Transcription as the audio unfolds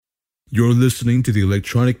You're listening to the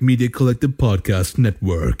Electronic Media Collective Podcast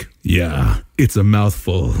Network. Yeah, it's a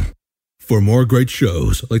mouthful. For more great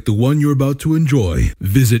shows like the one you're about to enjoy,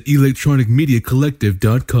 visit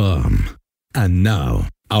electronicmediacollective.com. And now,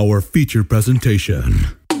 our feature presentation.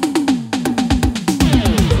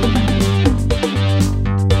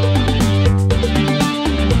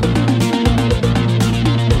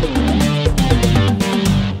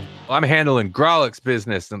 I'm handling Grolix's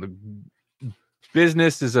business, and the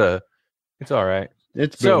business is it's all right.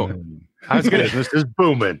 It's so booming. I was gonna Business is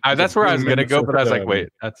booming. that's where I was gonna go, but I was like, wait,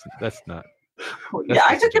 that's not. Yeah,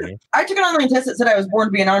 I took an online test that said I was born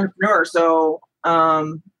to be an entrepreneur, so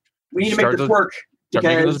we need to make this work. Start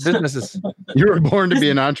making those businesses. You were born to be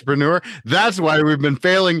an entrepreneur. That's why we've been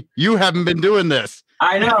failing. You haven't been doing this.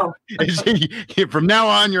 I know. From now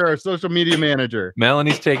on, you're our social media manager.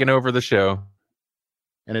 Melanie's taking over the show.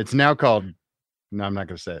 And it's now called... No, I'm not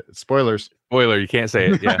going to say it. Spoilers. Spoiler, you can't say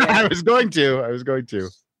it. Yeah. I was going to.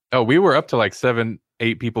 Oh, we were up to like 7-8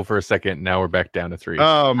 people for a second. Now we're back down to 3.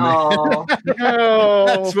 Oh, man. Oh. No,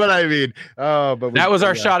 that's what I mean. Oh, but that was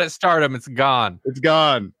our shot at stardom. It's gone. It's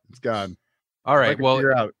gone. All right. Well,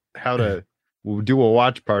 figure out how to do a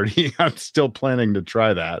watch party. I'm still planning to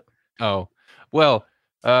try that. Oh, well,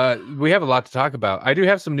 we have a lot to talk about. I do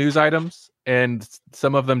have some news items, and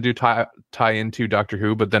some of them do tie into Doctor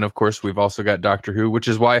Who. But then, of course, we've also got Doctor Who, which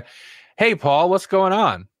is why. Hey, Paul, what's going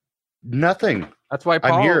on? Nothing. That's why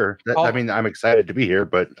Paul, I'm here. Paul, I mean, I'm excited to be here,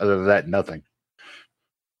 but other than that, nothing.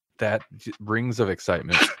 That rings of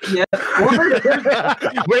excitement. Yeah.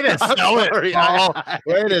 Way to sell it, Paul.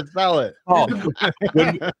 Way to sell it. Paul,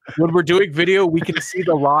 when we're doing video, we can see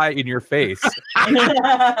the lie in your face.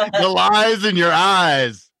 The lies in your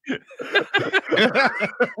eyes.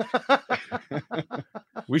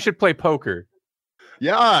 We should play poker.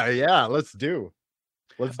 Yeah. Let's do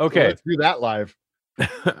that live.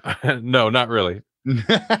 No, not really.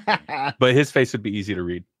 But his face would be easy to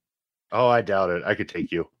read. Oh, I doubt it. I could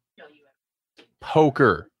take you.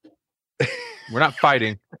 Poker. We're not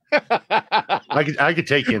fighting. I could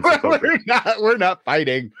take you in some poker. We're not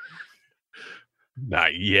fighting.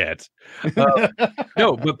 Not yet.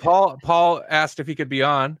 No, but Paul asked if he could be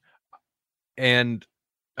on, and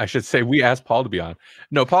I should say we asked Paul to be on.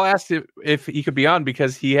 No, Paul asked if he could be on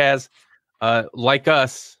because he has, like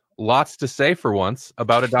us, lots to say for once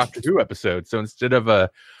about a Doctor Who episode. So instead of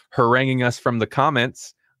haranguing us from the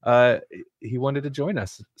comments, he wanted to join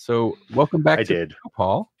us. So welcome back to the show,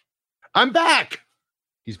 Paul. I'm back.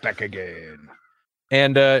 He's back again.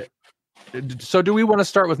 And so do we want to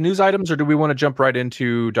start with news items, or do we want to jump right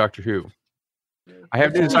into Doctor Who? I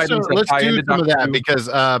have news items. Let's do some of that because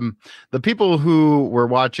the people who were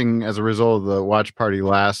watching as a result of the watch party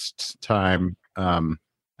last time, a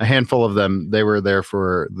handful of them, they were there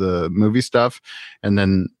for the movie stuff, and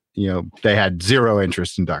then they had zero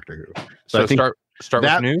interest in Doctor Who. So I think start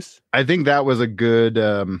with news. I think that was a good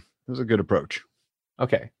approach.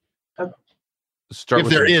 Okay. If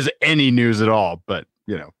there is any news at all, but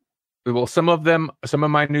well, some of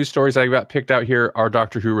my news stories I got picked out here are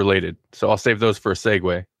Doctor Who related, so I'll save those for a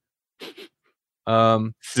segue.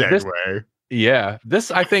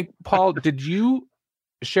 This I think, Paul, did you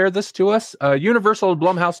share this to us? Universal and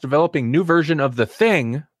Blumhouse developing new version of The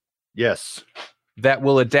Thing. Yes, that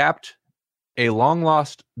will adapt the long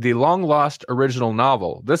lost original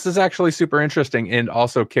novel. This is actually super interesting and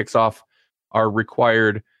also kicks off our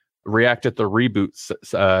required react at the reboots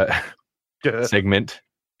segment.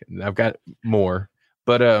 I've got more,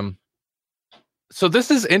 but so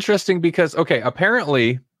this is interesting because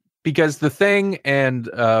apparently because The Thing and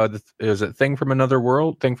is it Thing from Another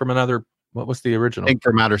World? What was the original? Thing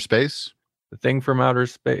from Outer Space. The Thing from Outer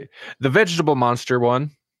Space. The vegetable monster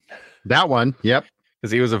one. That one, yep.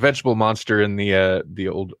 Because he was a vegetable monster in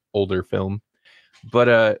the older film,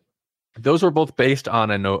 but those were both based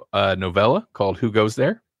on a novella called "Who Goes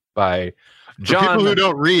There" by John. For people who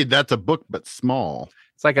don't read, that's a book, but small.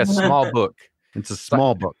 It's like a small book. It's a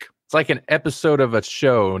small book. It's like an episode of a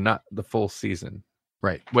show, not the full season.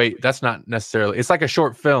 Right. Wait, that's not necessarily. It's like a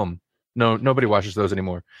short film. No, nobody watches those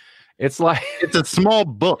anymore. It's a small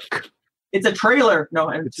book. It's a trailer. No,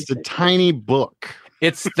 it's a tiny book.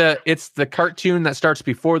 It's the cartoon that starts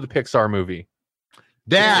before the Pixar movie.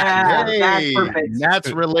 That's perfect. That's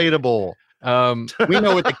relatable. We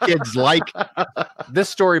know what the kids like. This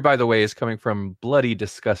story, by the way, is coming from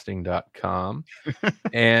bloodydisgusting.com.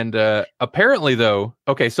 And apparently, though,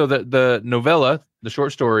 so the novella, the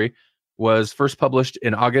short story, was first published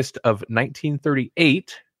in August of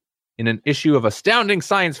 1938 in an issue of Astounding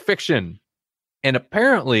Science Fiction. And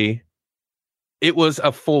apparently, it was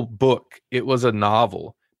a full book. It was a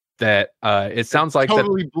novel. that it sounds like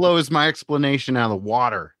totally blows my explanation out of the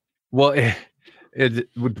water. Well, it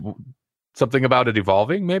would something about it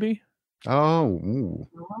evolving, maybe. Oh, ooh.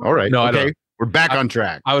 All right. No, okay, we're back on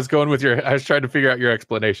track. I was going with I was trying to figure out your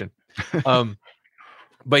explanation.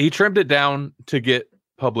 But he trimmed it down to get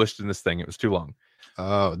published in this thing. It was too long.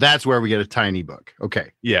 Oh, that's where we get a tiny book.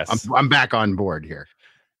 Okay. Yes. I'm back on board here.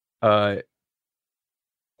 And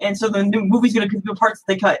so the new movie's going to be the parts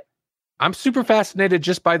that they cut. I'm super fascinated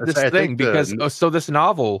just by this thing because so this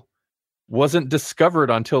novel wasn't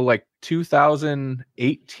discovered until like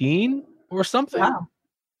 2018 or something. Wow.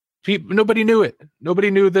 Nobody knew it.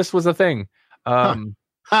 Nobody knew this was a thing. A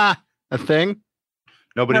thing?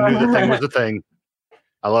 Nobody knew the thing was a thing.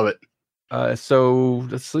 I love it. So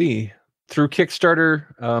let's see. Through Kickstarter,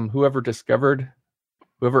 whoever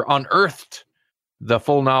unearthed the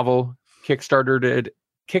full novel,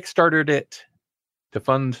 kickstarted it to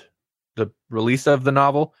fund the release of the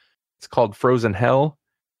novel. It's called Frozen Hell,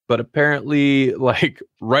 but apparently, like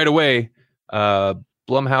right away,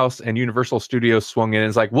 Blumhouse and Universal Studios swung in and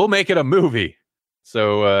is like, we'll make it a movie.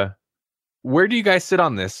 So where do you guys sit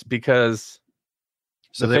on this? Because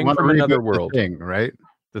so they want from to another reboot world, the Thing, right?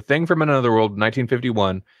 The Thing from Another World,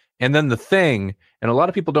 1951, and then The Thing, and a lot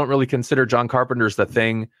of people don't really consider John Carpenter's The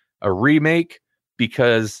Thing a remake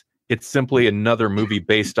because it's simply another movie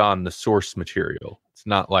based on the source material. It's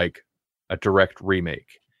not like a direct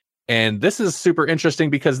remake. And this is super interesting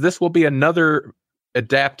because this will be another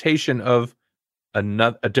adaptation of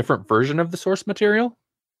a different version of the source material.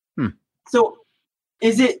 So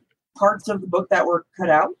is it parts of the book that were cut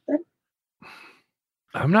out then?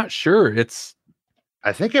 I'm not sure.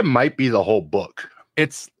 I think it might be the whole book.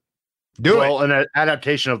 Do it. An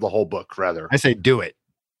adaptation of the whole book, rather. I say do it.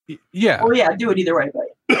 Yeah. Oh yeah, do it either way.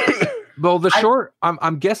 But well,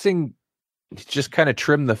 I'm guessing just kind of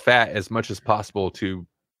trim the fat as much as possible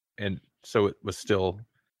and so it was still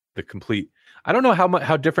the complete. I don't know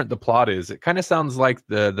how different the plot is. It kind of sounds like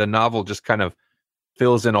the novel just kind of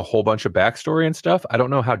fills in a whole bunch of backstory and stuff. I don't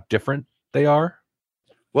know how different they are.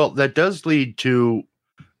 Well, that does lead to,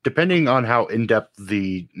 depending on how in-depth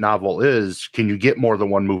the novel is, can you get more than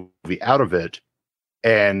one movie out of it?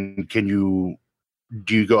 And do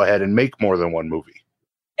you go ahead and make more than one movie?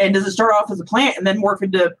 And does it start off as a plant and then morph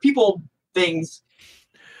into people things?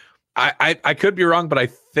 I could be wrong, but I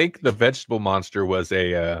think the vegetable monster was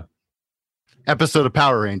a episode of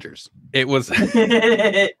Power Rangers. It was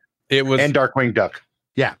and Darkwing Duck.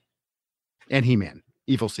 Yeah. And He-Man,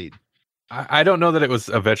 Evil Seed. I don't know that it was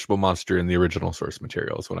a vegetable monster in the original source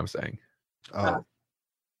material is what I'm saying. Oh.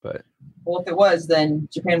 But well, if it was, then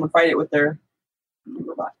Japan would fight it with their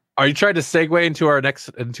robot. Are you trying to segue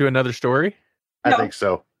into another story? No. I think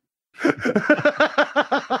so.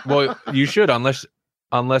 Well, you should,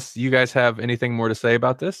 unless you guys have anything more to say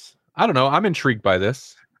about this. I don't know. I'm intrigued by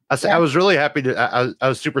this. I was really happy I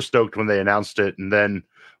was super stoked when they announced it, and then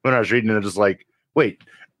when I was reading it, it was like, wait,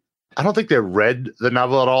 I don't think they read the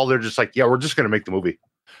novel at all. They're just like, yeah, we're just going to make the movie.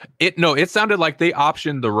 It sounded like they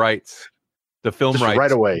optioned the rights, the film just rights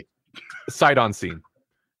right away, sight on scene.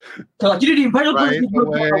 They're like, you didn't even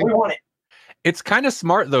we want it. It's kind of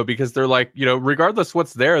smart though, because they're like, regardless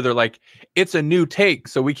what's there, they're like, it's a new take,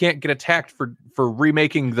 so we can't get attacked for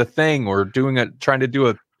remaking The Thing or trying to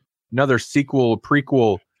do another sequel,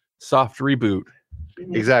 prequel, soft reboot.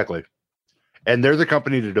 Exactly, and they're the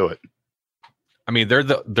company to do it. I mean, they're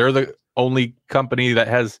the only company that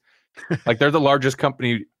has, like, they're the largest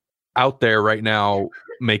company out there right now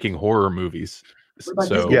making horror movies.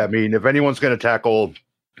 So yeah, I mean, if anyone's going to tackle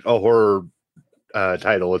a horror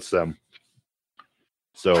title, it's them.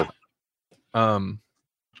 So,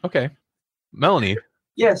 okay, Melanie.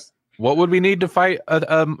 Yes. What would we need to fight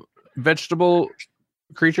a vegetable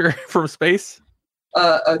creature from space?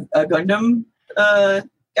 A Gundam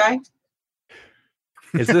guy.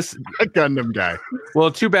 Is this a Gundam guy?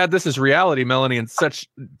 Well, too bad this is reality, Melanie, and such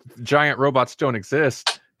giant robots don't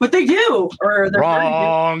exist. But they do, or they're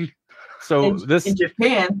wrong. So in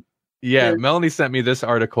Japan. Yeah, Melanie sent me this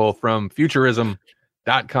article from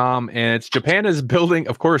futurism.com, and it's Japan is building,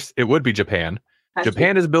 of course, it would be Japan.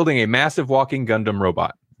 Japan is building a massive walking Gundam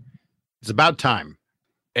robot. It's about time.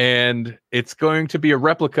 And it's going to be a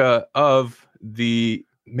replica of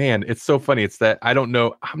man, it's so funny. It's that I don't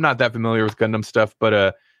know. I'm not that familiar with Gundam stuff,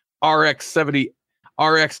 but RX-78-2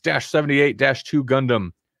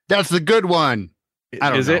 Gundam. That's the good one.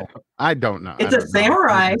 I don't know. It? I don't know. It's a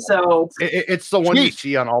samurai, so it's the one you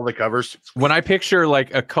see on all the covers. When I picture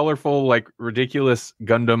like a colorful, like ridiculous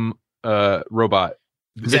Gundam robot,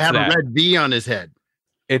 does it have a red V on his head?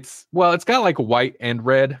 It's got like white and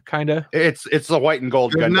red, kind of. It's the white and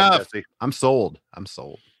gold Good Gundam. enough. Jesse. I'm sold.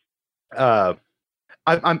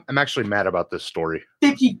 I'm actually mad about this story.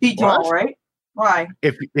 50 feet tall, right? Why?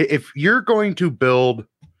 If you're going to build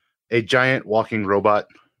a giant walking robot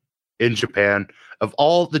in Japan, of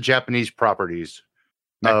all the Japanese properties,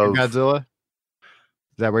 Mechagodzilla?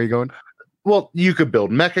 Is that where you're going? Well, you could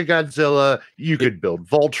build Mechagodzilla, you could build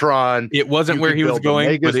Voltron. It wasn't where he was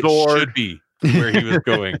going, but it should be where he was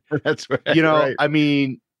going. That's right. Right. I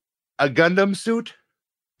mean, a Gundam suit.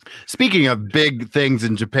 Speaking of big things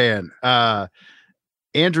in Japan,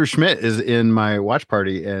 Andrew Schmidt is in my watch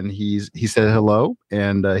party, and he said hello,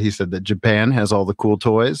 and he said that Japan has all the cool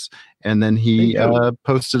toys, and then he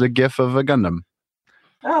posted a GIF of a Gundam.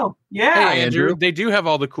 Oh, yeah. Hey, Andrew, they do have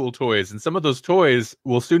all the cool toys, and some of those toys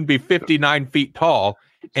will soon be 59 feet tall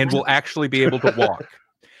and will actually be able to walk.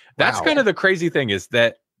 That's kind of the crazy thing, is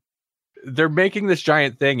that they're making this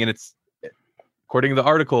giant thing, and it's, according to the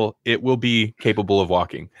article, it will be capable of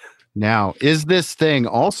walking. Now, is this thing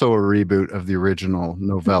also a reboot of the original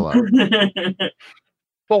novella?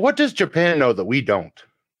 Well, what does Japan know that we don't?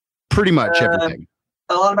 Pretty much everything.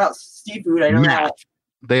 A lot about seafood. I know that.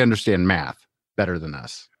 They understand math better than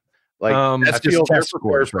us. Like, that's I just feel test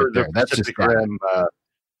scores right there. That's just Rim,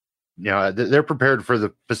 they're prepared for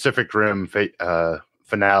the Pacific Rim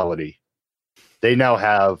finality. They now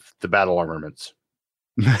have the battle armaments.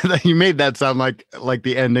 You made that sound like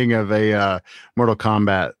the ending of a Mortal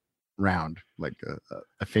Kombat round, like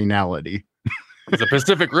a finality. It's a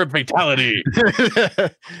Pacific Rim fatality.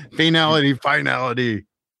 Finality.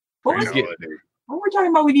 What were we talking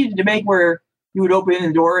about? We needed to make where you would open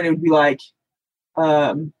the door and it would be like,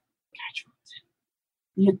 the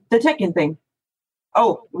Tekken thing.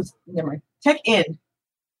 Oh, it was never mind. Tekken.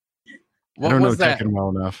 I don't know Tekken well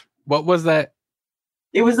enough. What was that?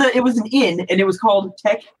 It was an inn, and it was called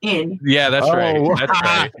Tech Inn. Yeah, that's right. That's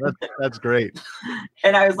right. That's great.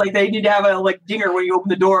 And I was like, they need to have a dinger when you open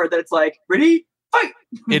the door that it's like, ready, fight.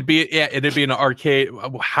 It'd be an arcade.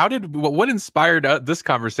 What inspired this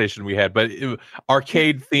conversation we had? But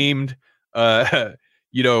arcade themed, hotel,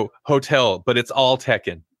 but it's all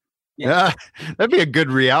Tekken. Yeah, that'd be a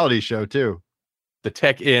good reality show too. The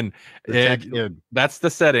Tech Inn. That's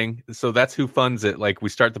the setting. So that's who funds it. Like, we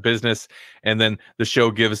start the business, and then the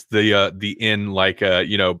show gives the inn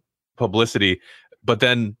publicity. But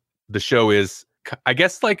then the show is, I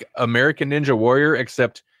guess, like American Ninja Warrior,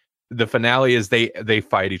 except the finale is they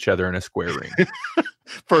fight each other in a square ring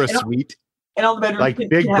for a suite. And all the bedrooms, like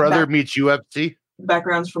Big Brother meets UFC.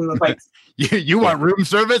 Backgrounds from the fights. You want room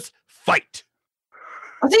service? Fight.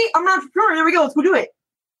 Oh, see, I'm an entrepreneur. There we go. Let's go do it.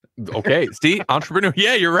 Okay, see, entrepreneur.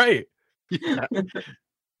 Yeah, you're right. Yeah.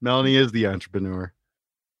 Melanie is the entrepreneur.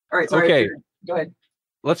 All right, sorry. Okay, go ahead.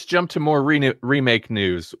 Let's jump to more remake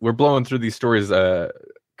news. We're blowing through these stories,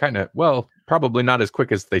 probably not as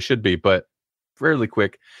quick as they should be, but fairly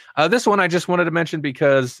quick. This one I just wanted to mention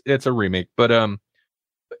because it's a remake, but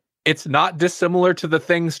it's not dissimilar to the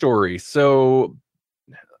Thing story. So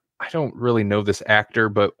I don't really know this actor,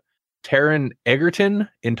 but Taron Egerton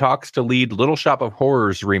in talks to lead Little Shop of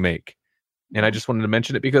Horrors remake. And I just wanted to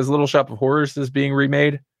mention it because Little Shop of Horrors is being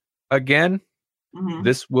remade again. Mm-hmm.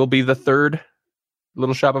 This will be the third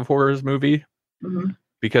Little Shop of Horrors movie,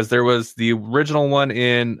 because there was the original one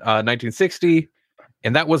in 1960,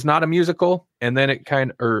 and that was not a musical. And then it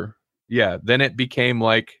then it became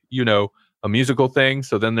like, a musical thing.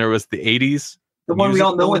 So then there was the 80s. The one we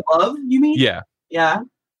all know and love, you mean? Yeah. Yeah.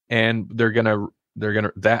 And they're gonna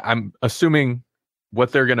I'm assuming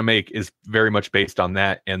what they're gonna make is very much based on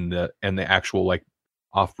that and the actual like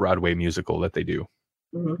off-Broadway musical that they do.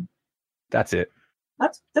 Mm-hmm. That's it.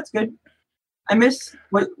 That's good. I miss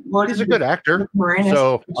what he's a good actor,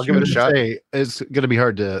 so I'll give it a shot. It's gonna be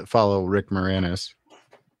hard to follow Rick Moranis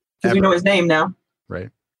because we know his name now, right?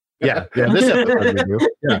 Yeah. This episode we do.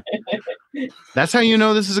 Yeah. That's how you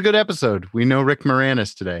know this is a good episode. We know Rick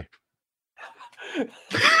Moranis today.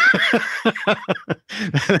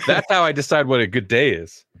 That's how I decide what a good day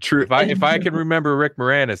is. True. If I can remember Rick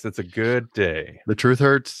Moranis, it's a good day. The truth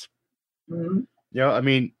hurts. Mm-hmm. I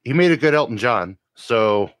mean, he made a good Elton John,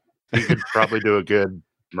 so he could probably do a good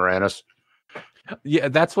Moranis. Yeah,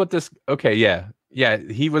 that's what this. Okay, yeah.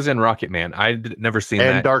 He was in Rocket Man. I'd never seen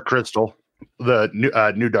that. And Dark Crystal, the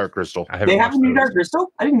new Dark Crystal. They have a new Dark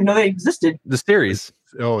Crystal. I didn't even know they existed. The series.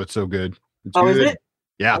 It's so good. It's good. Is it?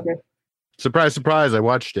 Yeah. Okay. Surprise, surprise. I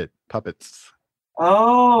watched it. Puppets.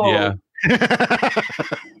 Oh. Yeah.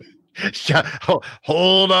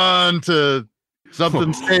 Hold on to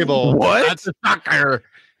something stable. What? That's a sucker.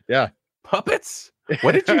 Yeah. Puppets?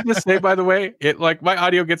 What did you just say, by the way? It my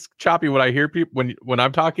audio gets choppy when I hear people when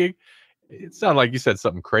I'm talking. It sounded like you said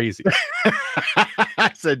something crazy.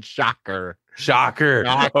 I said shocker. Shocker.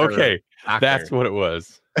 Okay, Shocker. that's what it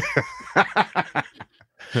was.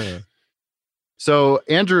 So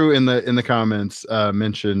Andrew in the comments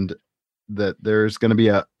mentioned that there's going to be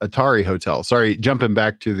a Atari hotel. Sorry, jumping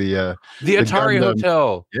back to the Atari Gundam.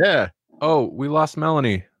 Hotel. Yeah. Oh, we lost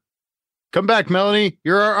Melanie. Come back, Melanie.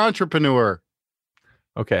 You're our entrepreneur.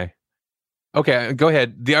 Okay, go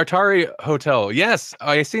ahead. The Atari Hotel. Yes,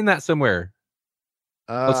 I seen that somewhere.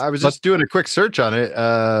 I was just doing a quick search on it,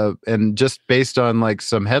 and just based on like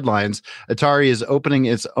some headlines, Atari is opening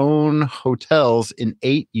its own hotels in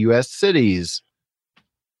 8 U.S. cities.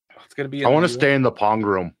 It's gonna be. I want to stay in the Pong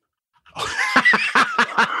room.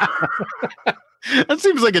 That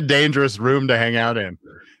seems like a dangerous room to hang out in.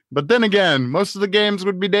 But then again, most of the games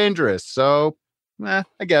would be dangerous. So, I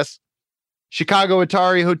guess. Chicago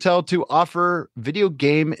Atari Hotel to offer video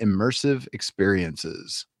game immersive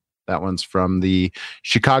experiences. That one's from the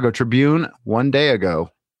Chicago Tribune one day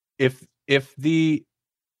ago. If the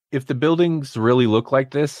buildings really look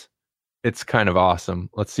like this, it's kind of awesome.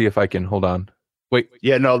 Let's see if I can hold on. Wait.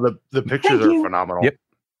 Yeah, no, the pictures are phenomenal. Yep.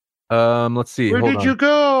 Let's see. Where did you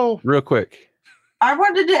go? Real quick. I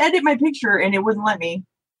wanted to edit my picture and it wouldn't let me.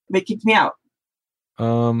 They kicked me out.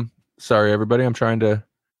 Sorry everybody. I'm trying to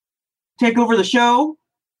take over the show.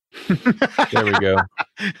 There we go.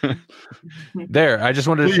 There. I just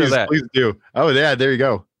wanted to show that. Please do. Oh yeah, there you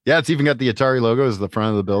go. Yeah, it's even got the Atari logo as the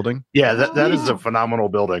front of the building. Yeah, that is a phenomenal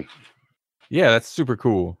building. Yeah, that's super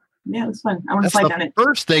cool. Yeah, it's fun. I want to slide down it.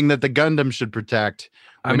 First thing that the Gundam should protect.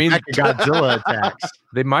 I mean, Godzilla attacks.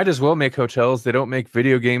 They might as well make hotels. They don't make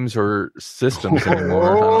video games or systems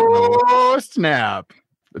anymore. Oh snap!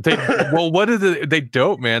 What is it? They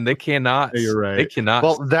don't, man. They cannot. You're right. They cannot.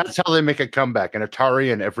 Well, that's how they make a comeback. An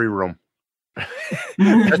Atari in every room.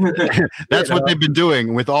 That's what they've been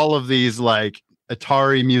doing with all of these like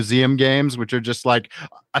Atari museum games, which are just like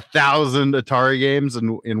 1,000 Atari games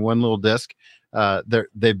in one little disc.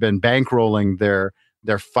 They've been bankrolling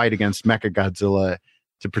their fight against Mechagodzilla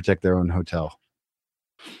to protect their own hotel.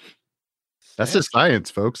 That's just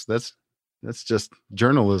science, folks. That's just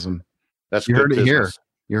journalism. That's you good heard it business. here.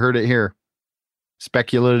 You heard it here.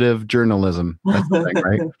 Speculative journalism. That's the thing,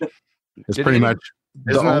 right? It's pretty much.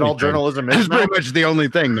 Isn't that all journalism is? It's pretty much the only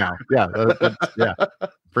thing now. Yeah. Yeah.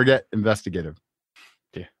 Forget investigative.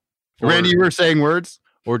 Yeah. Randy, you were saying words?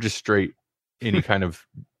 Or just straight any kind of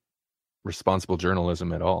responsible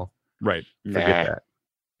journalism at all. Right. Forget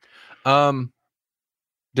that.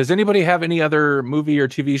 Does anybody have any other movie or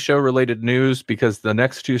TV show related news? Because the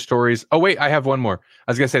next two stories. Oh, wait, I have one more.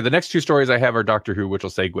 I was going to say the next two stories I have are Doctor Who, which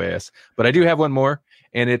will segue us. But I do have one more.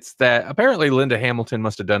 And it's that apparently Linda Hamilton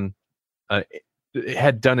must have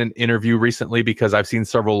had done an interview recently, because I've seen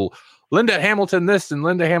several Linda Hamilton this and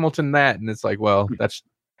Linda Hamilton that. And it's like, well, that's,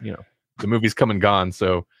 the movie's come and gone.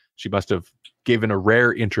 So she must have given a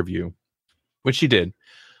rare interview, which she did.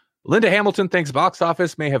 Linda Hamilton thinks box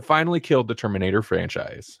office may have finally killed the Terminator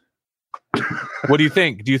franchise. What do you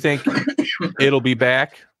think? Do you think it'll be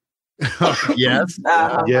back? Yes.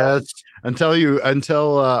 Yes.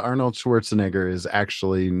 Until Arnold Schwarzenegger is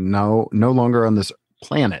actually no longer on this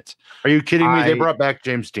planet. Are you kidding me? They brought back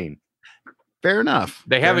James Dean. Fair enough.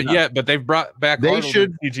 They haven't yet, but they've brought back Arnold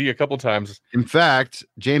and CG a couple times. In fact,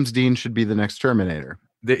 James Dean should be the next Terminator.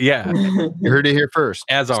 Yeah. You heard it here first.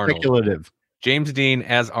 As Arnold. Speculative. James Dean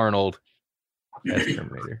as Arnold as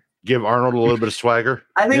Terminator. Give Arnold a little bit of swagger.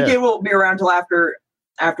 I think it will be around till after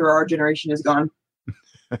our generation is gone.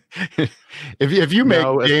 if you make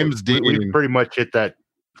James Dean, we pretty much hit that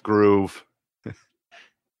groove.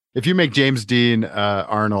 If you make James Dean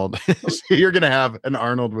Arnold, you're gonna have an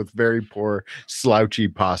Arnold with very poor, slouchy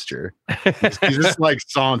posture. He's just like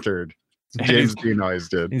sauntered. James Dean always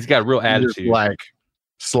did. He's got a real attitude. Just like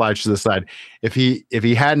slouched to the side. If he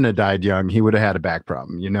hadn't have died young, he would have had a back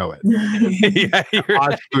problem. You know it. Yeah,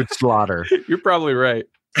 food slaughter. You're probably right.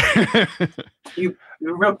 You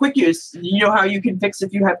real quick, you know how you can fix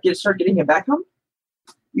if you start getting a back home?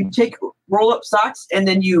 You take roll up socks and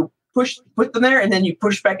then you put them there and then you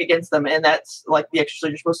push back against them, and that's like the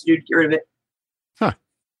exercise you're supposed to do to get rid of it. Huh.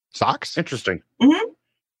 Socks? Interesting.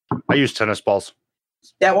 Mm-hmm. I use tennis balls.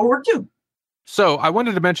 That will work too. So I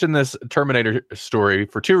wanted to mention this Terminator story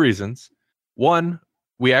for two reasons. One,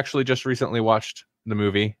 we actually just recently watched the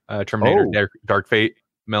movie Terminator Dark Fate.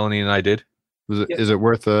 Melanie and I did. Is it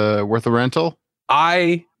worth a rental?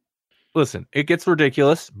 Listen, it gets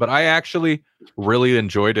ridiculous, but I actually really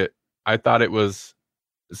enjoyed it. I thought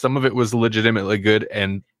some of it was legitimately good,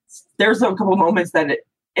 and there's a couple of moments that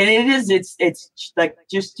it's like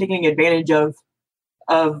just taking advantage of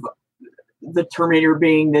the Terminator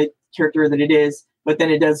being the character that it is, but then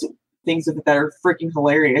it does things with it that are freaking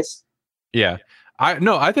hilarious. Yeah.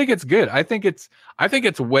 I think it's good. I think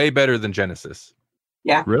it's way better than Genesis.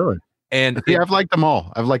 Yeah. Really? And See, I've liked them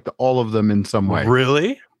all. I've liked all of them in some way.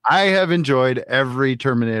 Really? I have enjoyed every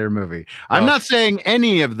Terminator movie. I'm not saying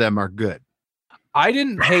any of them are good. I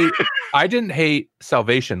didn't hate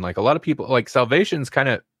Salvation. Like a lot of people, like Salvation's kind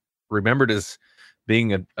of remembered as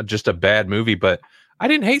being just a bad movie, but I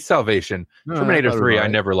didn't hate Salvation. No, Terminator 3, right. I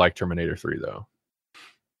never liked Terminator 3 though.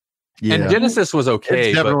 Yeah. And Genesis was okay.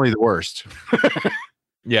 It's definitely the worst.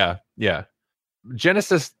 Yeah.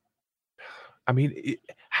 Genesis, I mean,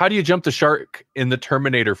 how do you jump the shark in the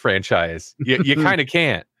Terminator franchise? You kind of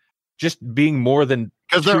can't. Just being more than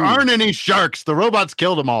because there aren't any sharks. The robots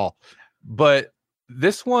killed them all. But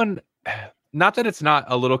this one, not that it's not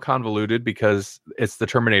a little convoluted because it's the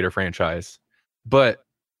Terminator franchise, but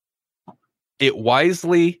it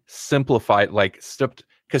wisely simplified,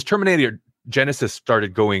 because Terminator Genesis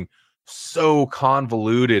started going so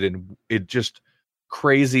convoluted and it just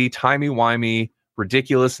crazy, timey-wimey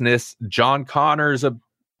ridiculousness. John Connor's a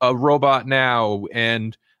robot now,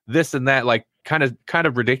 and this and that, like kind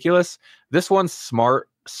of ridiculous. This one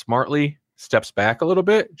smartly steps back a little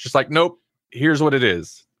bit, just like, nope, here's what it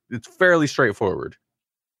is. It's fairly straightforward.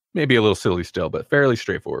 Maybe a little silly still, but fairly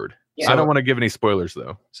straightforward. Yeah. I don't want to give any spoilers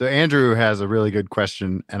though. So Andrew has a really good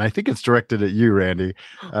question, and I think it's directed at you, Randy.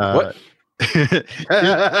 What?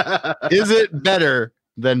 Is it better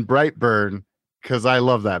than Brightburn? Because I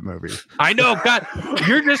love that movie. I know, God,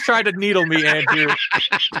 you're just trying to needle me, Andrew.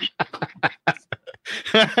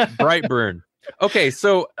 Brightburn. Okay,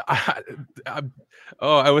 so I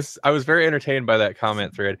was very entertained by that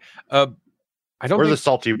comment thread. I don't. We're think, the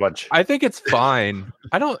salty bunch. I think it's fine.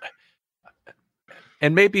 I don't.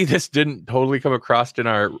 And maybe this didn't totally come across in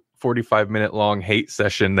our 45-minute long hate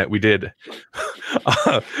session that we did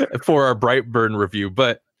for our Brightburn review,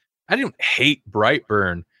 but I didn't hate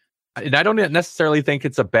Brightburn. And I don't necessarily think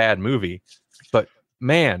it's a bad movie, but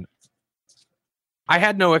man, I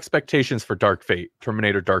had no expectations for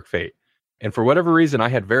Terminator Dark Fate. And for whatever reason, I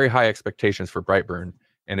had very high expectations for Brightburn,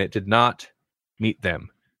 and it did not meet them.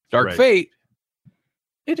 Dark Fate,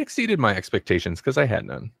 it exceeded my expectations because I had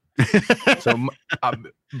none. So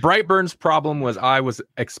Brightburn's problem was I was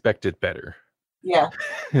expected better. Yeah.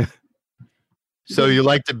 So you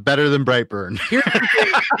liked it better than Brightburn.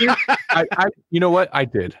 You know what? I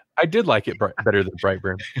did like it better than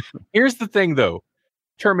Brightburn. Here's the thing, though.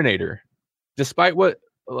 Terminator, despite what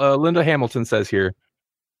Linda Hamilton says here,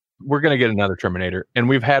 we're going to get another Terminator, and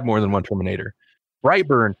we've had more than one Terminator.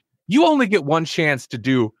 Brightburn, you only get one chance to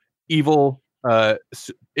do evil.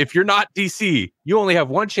 If you're not DC, you only have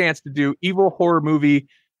one chance to do evil horror movie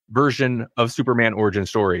version of Superman origin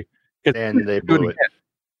story. And they blew it.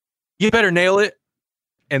 You better nail it,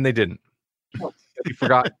 and they didn't. You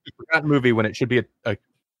forgot movie when it should be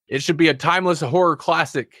a timeless horror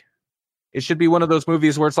classic. It should be one of those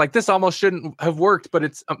movies where it's like, this almost shouldn't have worked, but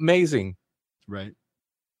it's amazing. Right.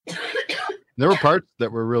 There were parts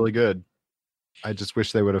that were really good. I just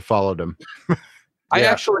wish they would have followed them. I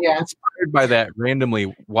actually, inspired by that,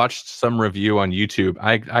 randomly watched some review on YouTube.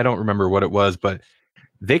 I don't remember what it was, but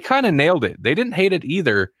they kind of nailed it. They didn't hate it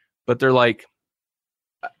either, but they're like,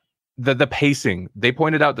 the pacing. They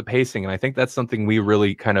pointed out the pacing, and I think that's something we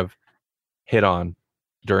really kind of hit on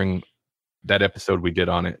during that episode we did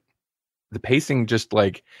on it. The pacing, just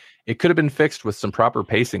like, it could have been fixed with some proper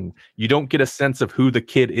pacing. You don't get a sense of who the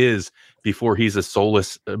kid is before he's a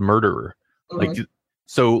soulless murderer. Mm-hmm.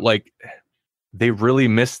 They really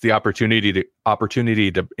missed the opportunity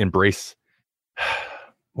to embrace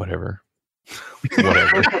whatever.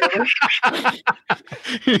 Whatever. So,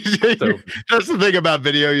 that's the thing about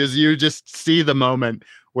video, is you just see the moment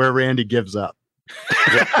where Randy gives up.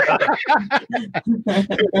 That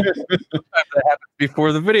happens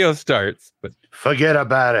before the video starts, but forget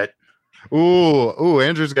about it. Ooh,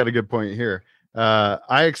 Andrew's got a good point here.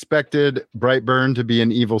 I expected Brightburn to be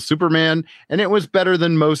an evil Superman, and it was better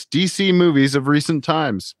than most DC movies of recent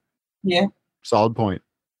times. Yeah. Solid point.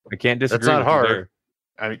 I can't disagree. That's not with you hard. there.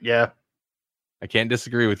 I mean, yeah. I can't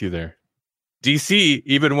disagree with you there. DC,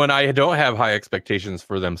 even when I don't have high expectations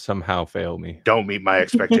for them, somehow fail me. Don't meet my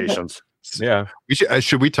expectations. Yeah.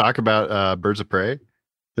 Should we talk about Birds of Prey?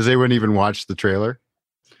 Because they wouldn't even watch the trailer.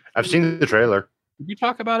 I've seen the trailer. Did we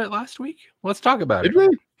talk about it last week? Let's talk about it. Did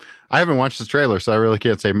we? I haven't watched the trailer, so I really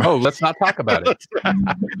can't say much. Oh, let's not talk about it.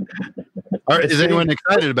 Is anyone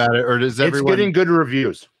excited about it, or does everyone? It's getting good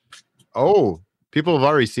reviews. Oh, people have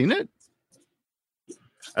already seen it?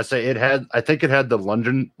 I think it had the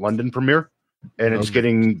London premiere. and it's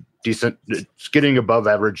getting decent. It's getting above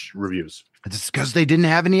average reviews. It's because they didn't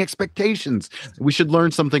have any expectations. We should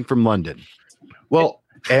learn something from London. Well,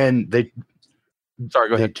 and they Sorry,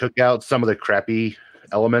 go they ahead. took out some of the crappy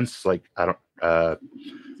elements. Like I don't.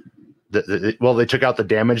 They took out the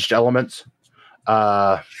damaged elements.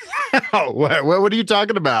 What are you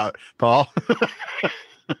talking about, Paul?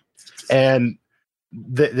 And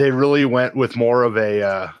they really went with more of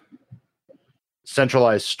a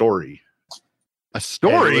centralized story. A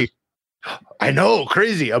story? I know,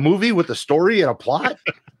 crazy. A movie with a story and a plot?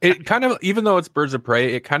 It kind of, even though it's Birds of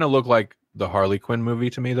Prey, it kind of looked like the Harley Quinn movie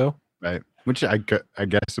to me, though. Right. Which I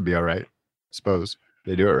guess would be all right. Suppose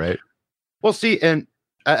they do it right. Well, see, and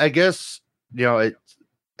I guess, at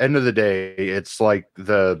end of the day, it's like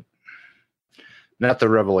not the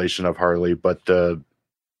revelation of Harley, but the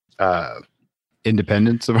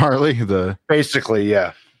Independence of Harley. Basically,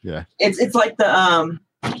 yeah. It's like the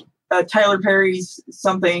Tyler Perry's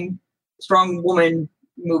something strong woman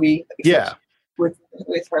movie. Yeah. With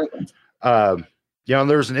Harley Quinn.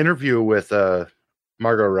 There was an interview with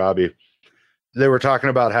Margot Robbie. They were talking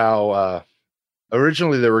about how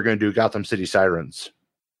originally they were going to do Gotham City Sirens,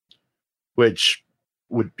 which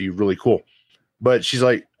would be really cool. But she's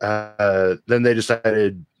like, then they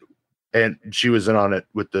decided, and she was in on it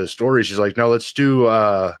with the story. She's like, no, let's do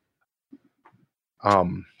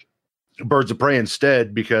Birds of Prey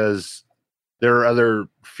instead, because there are other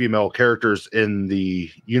female characters in the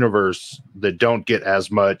universe that don't get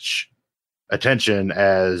as much attention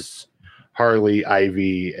as Harley,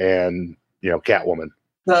 Ivy, and Catwoman.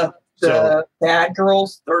 The bad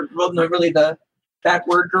girls, or well, no, really the bad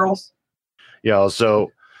word girls.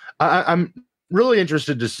 So I'm really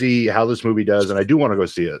interested to see how this movie does, and I do want to go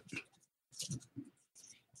see it.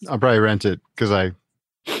 I'll probably rent it because I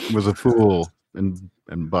was a fool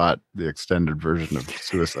and bought the extended version of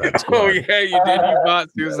Suicide Squad. Oh yeah, you did. You bought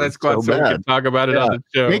Suicide Squad, so we can talk about it on the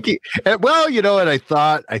show. And I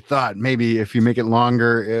thought maybe if you make it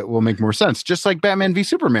longer, it will make more sense. Just like Batman v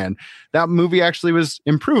Superman, that movie actually was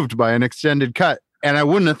improved by an extended cut, and I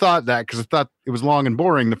wouldn't have thought that because I thought it was long and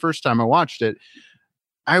boring the first time I watched it.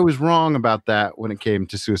 I was wrong about that when it came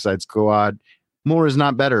to Suicide Squad. More is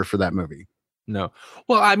not better for that movie. No,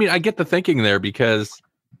 well, I mean, I get the thinking there because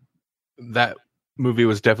that movie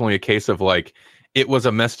was definitely a case of like it was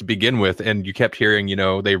a mess to begin with, and you kept hearing,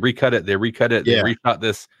 they recut it, they reshot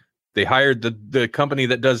this, they hired the company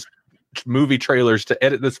that does movie trailers to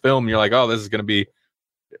edit this film. And you're like, oh, this is going to be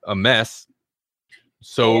a mess.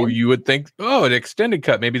 So you would think, oh, an extended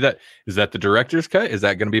cut, maybe that is that the director's cut? Is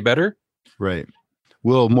that going to be better? Right.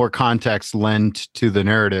 Will more context lend to the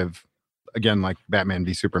narrative? Again, like Batman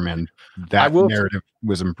v Superman, that narrative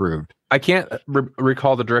was improved. I can't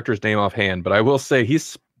recall the director's name offhand, but I will say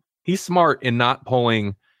he's smart in not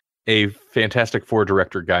pulling a Fantastic Four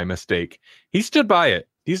director guy mistake. He stood by it.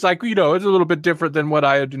 He's like, it's a little bit different than what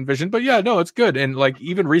I had envisioned, but yeah, no, it's good. And like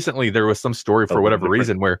even recently, there was some story for whatever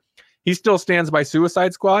reason where he still stands by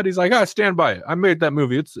Suicide Squad. He's like, I stand by it. I made that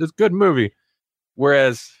movie. It's a good movie.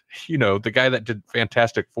 Whereas, the guy that did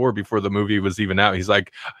Fantastic Four before the movie was even out, he's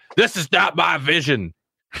like, this is not my vision.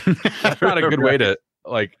 That's not a good way to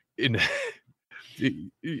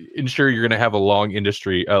ensure you're going to have a long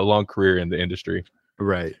career in the industry.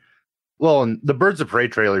 Right. Well, and the Birds of Prey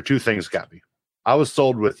trailer, two things got me. I was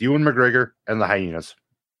sold with Ewan McGregor and the hyenas.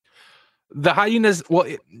 The hyenas, well,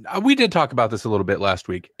 we did talk about this a little bit last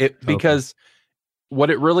week. Because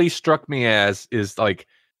what it really struck me as is like,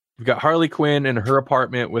 we've got Harley Quinn in her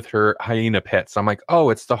apartment with her hyena pets. I'm like,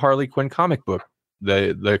 oh, it's the Harley Quinn comic book,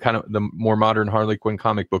 the kind of the more modern Harley Quinn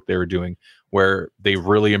comic book they were doing, where they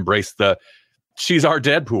really embraced she's our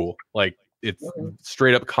Deadpool. Like it's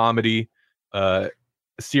straight up comedy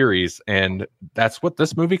series, and that's what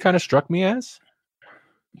this movie kind of struck me as.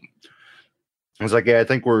 I was like, yeah, I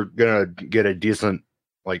think we're gonna get a decent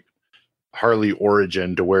like Harley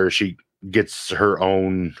origin to where she gets her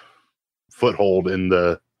own foothold in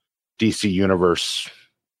the DC universe,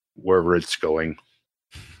 wherever it's going.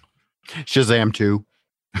 Shazam 2.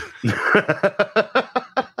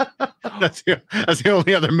 That's the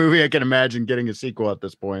only other movie I can imagine getting a sequel at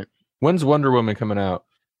this point. When's Wonder Woman coming out?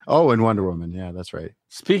 Oh, and Wonder Woman. Yeah, that's right.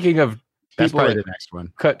 Speaking of that's probably the next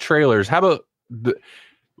one. Cut trailers. How about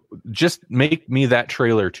just make me that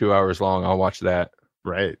trailer 2 hours long? I'll watch that.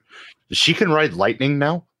 Right. She can ride lightning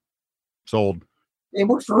now? Sold. It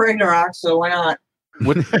worked for Ragnarok, so why not?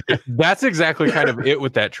 That's exactly kind of it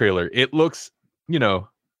with that trailer. It looks,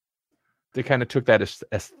 they kind of took that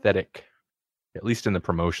aesthetic, at least in the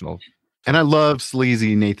promotional. And I love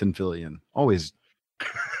sleazy Nathan Fillion. Always.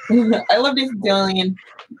 I love Nathan Fillion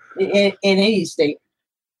in any state.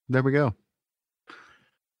 There we go.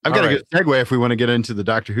 I've got a good segue if we want to get into the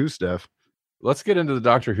Doctor Who stuff. Let's get into the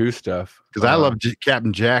Doctor Who stuff. Because I love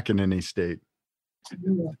Captain Jack in any state.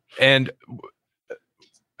 And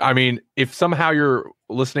I mean, if somehow you're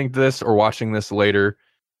listening to this or watching this later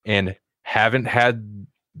and haven't had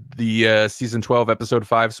the season 12 episode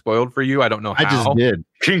 5 spoiled for you, I don't know how. I just did.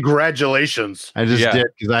 Congratulations. I just did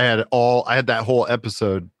because I had that whole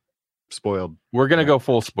episode spoiled. We're gonna go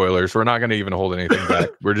full spoilers. We're not gonna even hold anything back.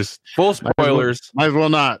 We're just full spoilers. Might as well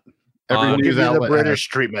not. Every news outlet, the British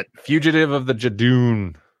treatment. Fugitive of the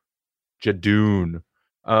Judoon.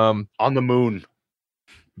 On the moon.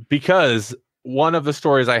 Because one of the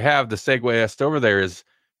stories I have, the segue us over there, is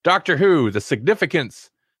Doctor Who, the significance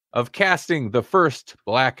of casting the first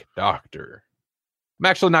Black Doctor. I'm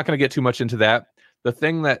actually not going to get too much into that. The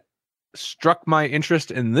thing that struck my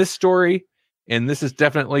interest in this story, and this is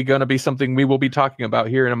definitely going to be something we will be talking about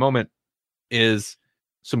here in a moment, is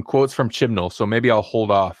some quotes from Chibnall. So maybe I'll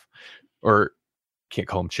hold off. Or can't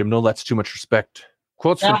call him Chibnall. That's too much respect.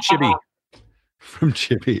 Quotes from Chibi. From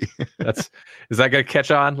Chibi. Is that going to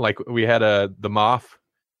catch on? Like we had the Moth.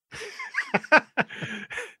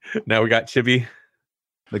 Now we got Chibi.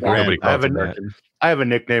 I have a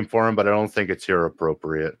nickname for him, but I don't think it's here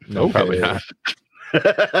appropriate. No, probably not.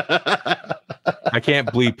 I can't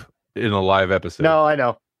bleep in a live episode. No, I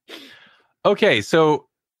know. Okay, so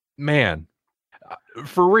man,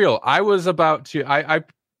 for real, I was about to. I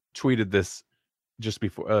tweeted this just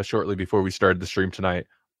before, shortly before we started the stream tonight,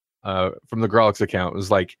 from the Grolix account. It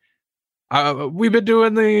was like, we've been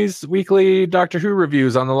doing these weekly Doctor Who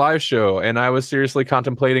reviews on the live show, and I was seriously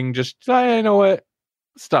contemplating just, you know what,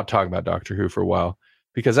 stop talking about Doctor Who for a while,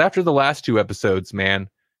 because after the last 2 episodes, man,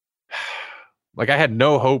 like I had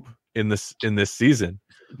no hope in this season.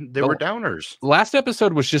 They were downers. Last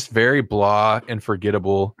episode was just very blah and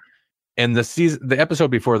forgettable, and the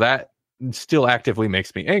episode before that still actively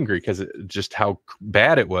makes me angry because just how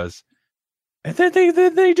bad it was. And then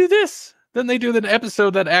they do this. Then they do the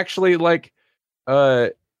episode that actually, like,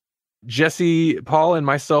 Jesse, Paul, and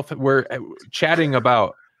myself were chatting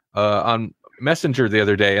about on Messenger the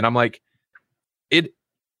other day, and I'm like,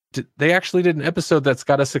 they actually did an episode that's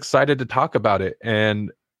got us excited to talk about it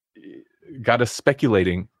and got us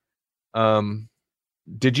speculating.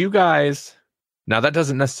 Did you guys? Now that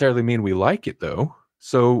doesn't necessarily mean we like it, though.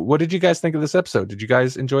 So, what did you guys think of this episode? Did you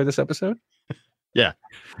guys enjoy this episode? Yeah.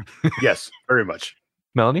 Yes, very much.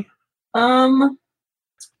 Melanie? Kind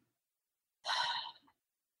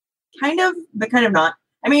of, but kind of not.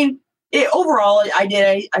 I mean, overall,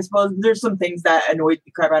 I suppose there's some things that annoyed the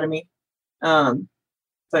crap out of me.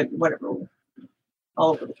 But whatever. All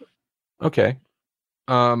over the place. Okay.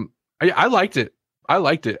 I liked it.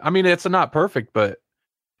 I mean, it's not perfect, but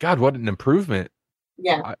God, what an improvement.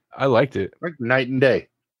 Yeah. I liked it. Like night and day.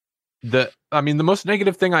 The most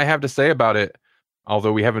negative thing I have to say about it,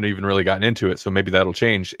 although we haven't even really gotten into it, so maybe that'll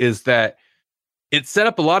change, is that it set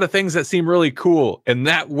up a lot of things that seem really cool. And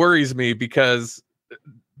that worries me because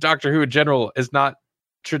Doctor Who in general has not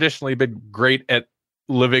traditionally been great at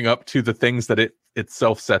living up to the things that it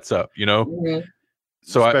itself sets up, you know? Mm-hmm.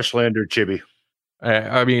 So especially under Chibi.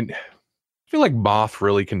 I mean, I feel like Moth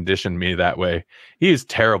really conditioned me that way. He is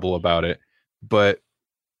terrible about it, but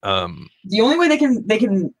the only way they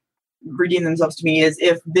can redeem themselves to me is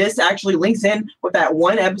if this actually links in with that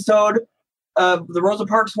one episode of the Rosa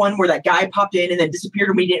Parks one where that guy popped in and then disappeared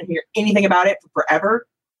and we didn't hear anything about it for forever.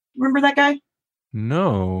 Remember that guy?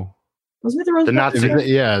 No. Wasn't it the Rosa Parks?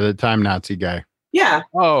 Yeah, the time Nazi guy. Yeah.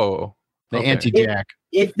 Oh. The anti-Jack.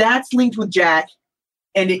 If that's linked with Jack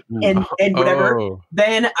and whatever,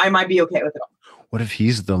 then I might be okay with it all. What if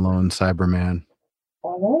he's the lone Cyberman?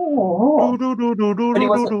 Oh. But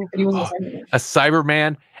he wasn't a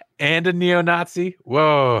Cyberman and a neo-Nazi?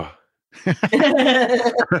 Whoa.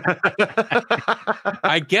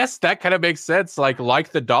 I guess that kind of makes sense. Like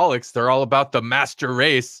the Daleks, they're all about the master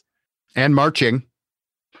race. And marching.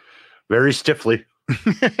 Very stiffly.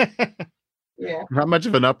 Yeah. Not much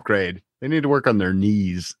of an upgrade. They need to work on their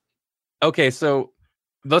knees. Okay, so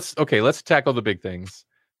let's tackle the big things.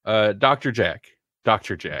 Dr. Jack.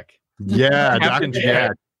 Yeah, Captain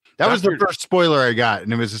Jack. That was the first spoiler I got,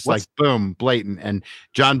 and it was just like boom, blatant. And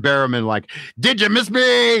John Barrowman like, "Did you miss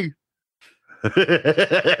me?"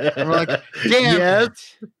 I'm like, "Damn,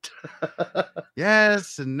 yes,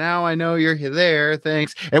 yes." And now I know you're there.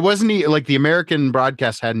 Thanks. It wasn't like the American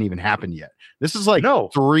broadcast hadn't even happened yet. This is like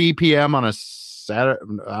 3 p.m. on a Saturday,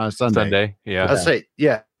 Sunday. Yeah, I'll say,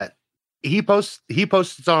 yeah. He posts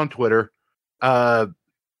it on Twitter.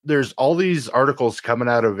 There's all these articles coming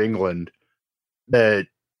out of England that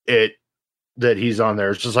he's on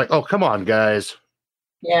there. It's just like, oh, come on, guys.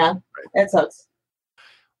 Yeah, that sucks.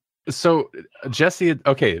 So Jesse,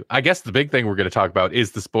 okay, I guess the big thing we're going to talk about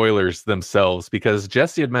is the spoilers themselves, because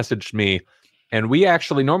Jesse had messaged me, and we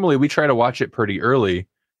actually normally we try to watch it pretty early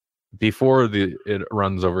before it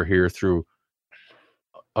runs over here through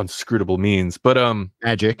unscrutable means, but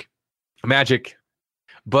magic,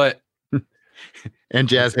 but and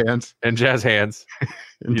jazz hands.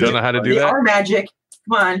 You don't know how to do that? They are magic.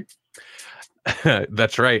 Come on.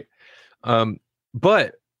 That's right.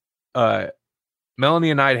 But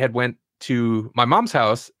Melanie and I had went to my mom's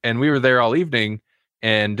house, and we were there all evening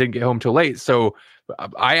and didn't get home till late. So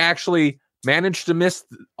I actually managed to miss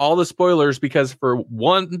all the spoilers because for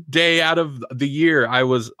one day out of the year, I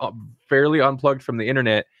was fairly unplugged from the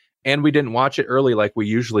internet, and we didn't watch it early like we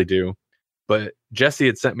usually do. But Jesse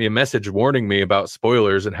had sent me a message warning me about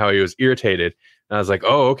spoilers and how he was irritated. And I was like,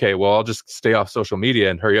 oh, okay, well, I'll just stay off social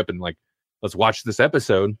media and hurry up and let's watch this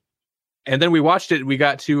episode. And then we watched it. And we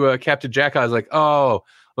got to Captain Jack. I was like, oh,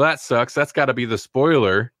 well, that sucks. That's got to be the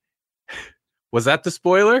spoiler. Was that the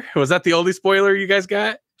spoiler? Was that the only spoiler you guys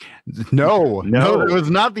got? No, it was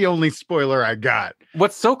not the only spoiler I got.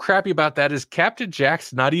 What's so crappy about that is Captain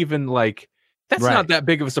Jack's not even that's not that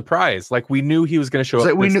big of a surprise. Like, we knew he was going to show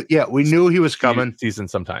up. We knew he was coming season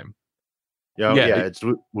sometime. Yeah.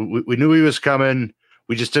 We knew he was coming.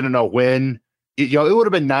 We just didn't know when. It would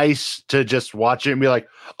have been nice to just watch it and be like,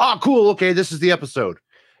 oh, cool. Okay. This is the episode.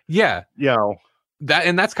 Yeah.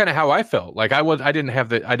 That's kind of how I felt. Like I didn't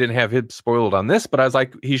have him spoiled on this, but I was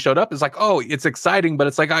like, he showed up. It's like, oh, it's exciting, but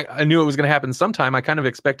it's like, I knew it was going to happen sometime. I kind of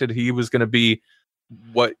expected he was going to be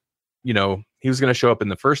what, he was going to show up in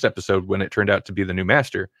the first episode when it turned out to be the new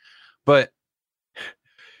master. But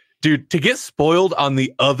dude, to get spoiled on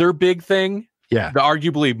the other big thing, the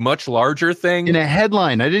arguably much larger thing in a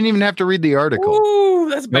headline, I didn't even have to read the article. Ooh,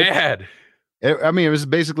 that's bad. It was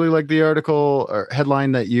basically like the article or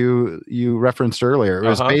headline that you referenced earlier. It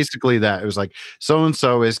was basically that. It was like,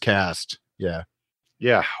 so-and-so is cast. Yeah.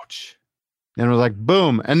 Ouch. And it was like,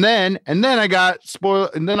 boom. And then I got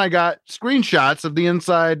screenshots of the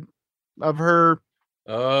inside of her.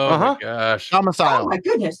 Oh my gosh. Domicile. Oh my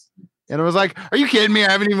goodness. And it was like, are you kidding me?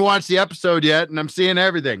 I haven't even watched the episode yet. And I'm seeing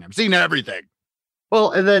everything.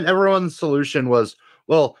 Well, and then everyone's solution was,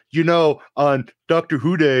 well, on Doctor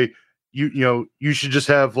Who Day, you should just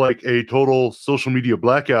have like a total social media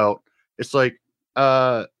blackout. It's like,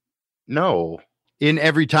 no. In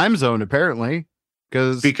every time zone, apparently.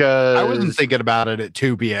 Because I wasn't thinking about it at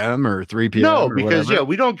 2 p.m. or 3 p.m. No, because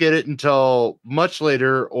we don't get it until much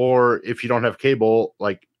later, or if you don't have cable,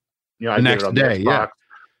 like I next day,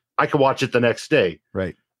 I can watch it the next day.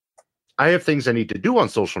 Right. I have things I need to do on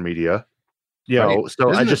social media. So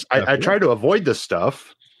I try to avoid this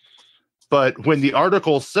stuff. But when the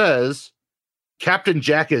article says Captain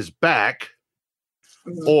Jack is back,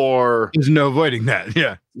 or there's no avoiding that.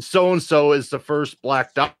 Yeah. So-and-so is the first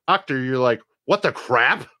Black Doctor, you're like, what the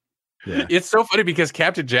crap? Yeah. It's so funny because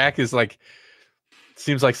Captain Jack is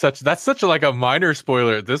seems like that's such a minor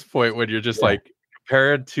spoiler at this point when you're just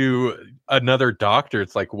compared to another Doctor.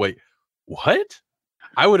 It's like, wait, what?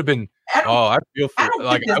 I would have been. I feel I don't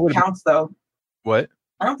think this counts though. What?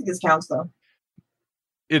 I don't think this counts though.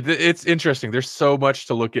 It's interesting. There's so much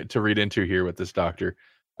to read into here with this Doctor,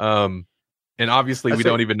 and obviously we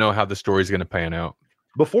don't even know how the story's going to pan out.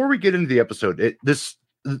 Before we get into the episode,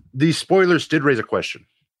 these spoilers did raise a question.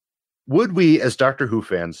 Would we, as Doctor Who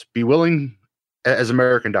fans, be willing, as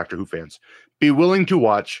American Doctor Who fans, be willing to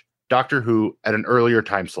watch Doctor Who at an earlier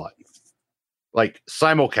time slot? Like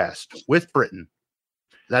simulcast with Britain.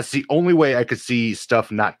 That's the only way I could see stuff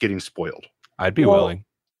not getting spoiled. I'd be willing.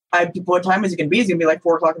 What time is it going to be? Is it going to be like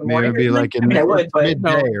 4 o'clock in the morning? It'd be like I would, but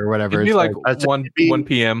midday or whatever. It'd be like 1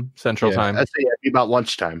 p.m. Central Time. I'd say it'd be about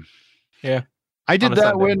lunchtime. Yeah. I did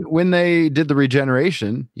that when they did the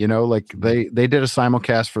regeneration, they did a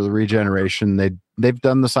simulcast for the regeneration. They've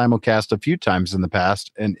done the simulcast a few times in the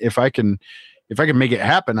past. And if I can make it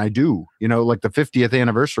happen, I do, like the 50th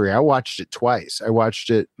anniversary, I watched it twice. I watched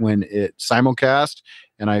it when it simulcast,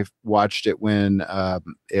 and I watched it when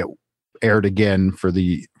it aired again for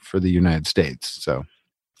the United States. So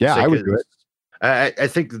yeah, I would do it. I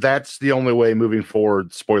think that's the only way moving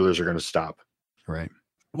forward. Spoilers are going to stop. Right.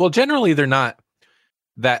 Well, generally they're not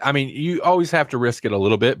that. I mean, you always have to risk it a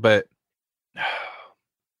little bit, but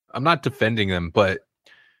I'm not defending them, but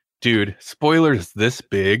dude, spoilers this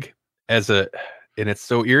big and it's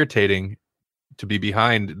so irritating to be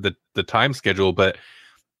behind the time schedule, but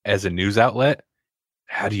as a news outlet,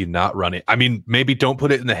 how do you not run it? I mean, maybe don't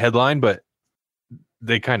put it in the headline, but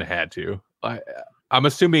they kind of had to. I'm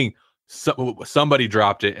assuming somebody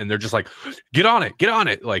dropped it and they're just like, get on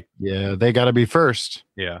it. Like, yeah, they got to be first.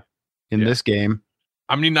 Yeah. In this game.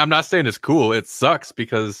 I mean, I'm not saying it's cool. It sucks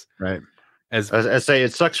because Right. as I say,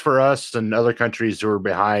 it sucks for us and other countries who are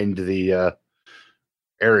behind the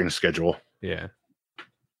airing schedule. yeah.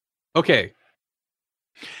 Okay.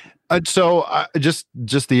 So just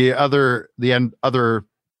the other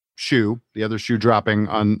shoe dropping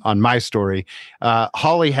on my story.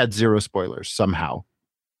 Holly had 0 spoilers somehow.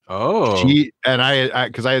 Oh.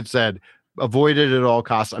 Because I had said avoid it at all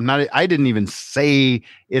costs. I didn't even say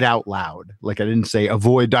it out loud. Like I didn't say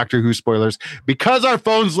avoid Doctor Who spoilers because our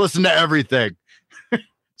phones listen to everything.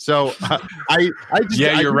 So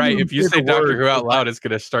you're right. If you say Doctor Who out loud, it's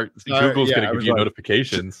going to start. Google's going to give you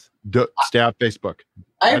notifications. Stay off Facebook.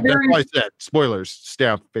 That's why I said spoilers. Stay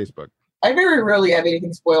off Facebook. I very rarely have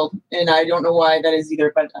anything spoiled, and I don't know why that is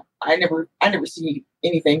either. But I never see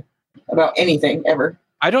anything about anything ever.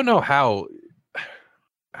 I don't know how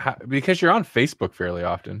because you're on Facebook fairly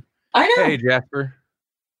often. I know. Hey, Jasper.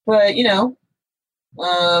 But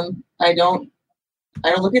I don't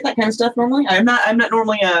look at that kind of stuff normally. I'm not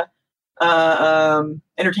normally a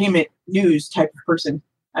entertainment news type of person.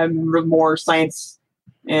 I'm more science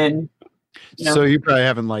and. So you probably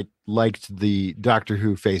haven't liked the Doctor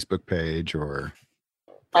Who Facebook page, or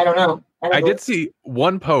I don't know. I did see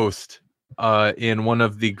one post in one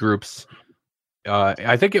of the groups.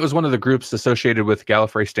 I think it was one of the groups associated with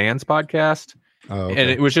Gallifrey Stan's podcast. Oh, okay. And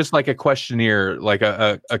it was just like a questionnaire, like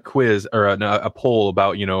a quiz or a poll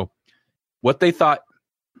about, what they thought.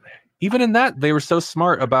 Even in that, they were so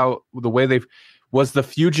smart about the way was the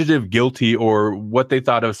fugitive guilty, or what they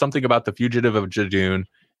thought of something about the fugitive of Judoon.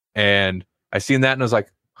 And I seen that and I was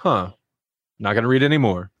like, not going to read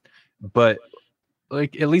anymore. But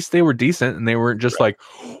like, at least they were decent and they weren't just like,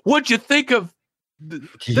 what'd you think of the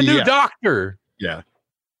new Doctor? Yeah.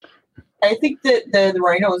 I think that the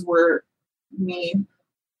rhinos were mean.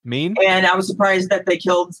 And I was surprised that they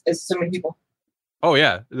killed so many people. Oh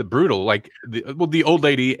yeah, the brutal, like the old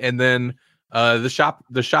lady, and then the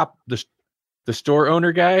store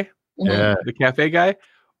owner guy, the cafe guy.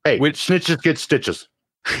 Hey, which snitches get stitches,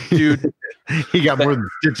 dude. He got more than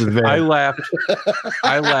stitches, man. I laughed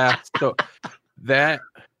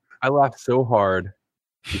so hard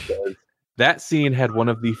because that scene had one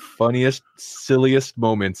of the funniest, silliest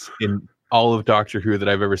moments in all of Doctor Who that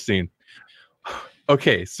I've ever seen.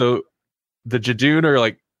 Okay, so the Judoon are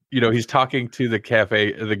like, he's talking to the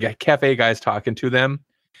cafe guy's talking to them,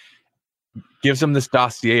 gives them this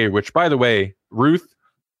dossier, which, by the way, Ruth,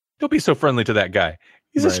 don't be so friendly to that guy.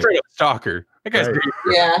 He's a straight up stalker. That guy's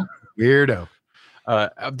weirdo.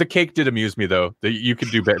 The cake did amuse me, though. You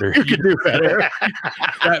could do better. You could do better.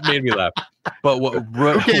 That made me laugh. But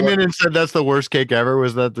who came in and said that's the worst cake ever?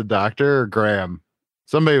 Was that the doctor or Graham?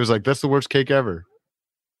 Somebody was like, that's the worst cake ever.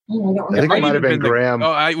 I think it might have been Graham.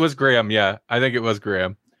 It was Graham. Yeah, I think it was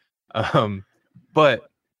Graham. But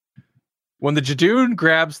when the Judoon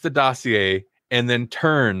grabs the dossier and then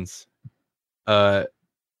turns, Jasper,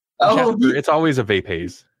 it's always a vape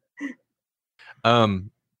haze.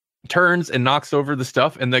 Turns and knocks over the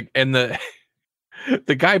stuff, and the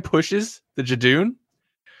the guy pushes the Judoon.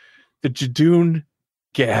 The Judoon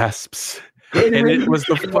gasps, and it was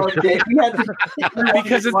because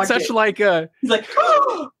it's such like a. He's like,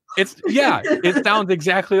 it sounds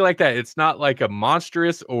exactly like that. It's not like a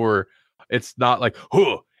monstrous, or it's not like,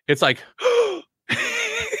 it's like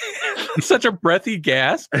such a breathy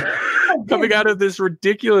gasp coming out of this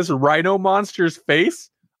ridiculous rhino monster's face.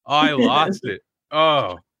 Oh, I lost it.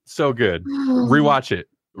 Oh, so good. Rewatch it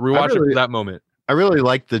for that moment. I really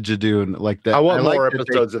like the Judoon, like that. I want more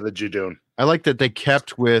episodes of the Judoon. I like that they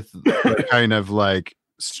kept with the kind of like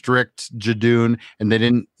strict Judoon, and they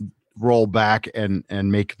didn't roll back and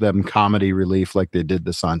make them comedy relief like they did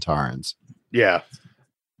the Santarans. Yeah.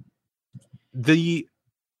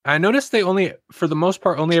 I noticed they only, for the most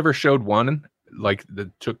part, only ever showed one. Like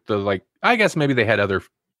I guess maybe they had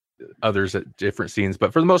others at different scenes,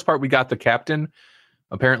 but for the most part, we got the captain,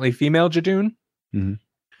 apparently female Judoon.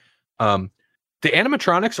 Mm-hmm. The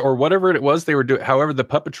animatronics or whatever it was they were doing, however, the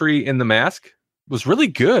puppetry in the mask was really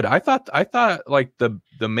good. I thought like the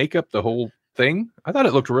makeup, the whole thing, I thought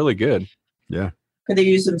it looked really good. Yeah. Could they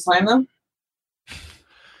use some slime though?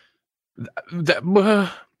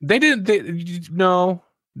 They didn't. No,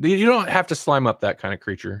 you don't have to slime up that kind of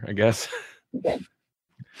creature, I guess. Okay.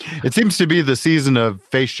 It seems to be the season of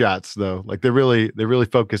face shots, though. Like they really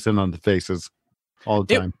focus in on the faces all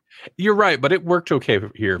the time. You're right, but it worked okay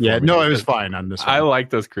here. Yeah, no, it was fine on this one. I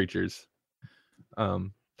like those creatures. Yeah,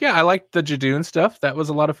 I liked the Judoon stuff. That was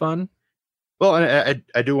a lot of fun. Well, and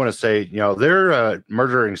I do want to say, their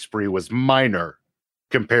murdering spree was minor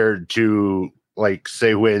compared to, like,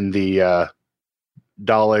 say, when the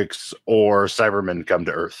Daleks or Cybermen come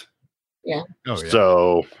to Earth. Yeah. Oh, yeah.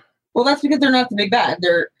 So, Well, that's because they're not the big bad.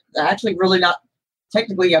 They're actually really not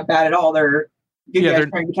technically a bad at all. They're good guys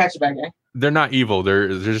trying to catch a bad guy. They're not evil. They're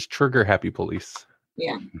just trigger happy police.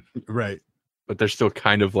 Yeah. Right. But they're still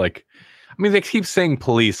kind of like, I mean, they keep saying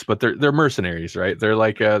police, but they're mercenaries, right? They're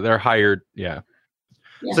like they're hired. Yeah.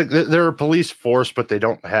 it's like they're a police force, but they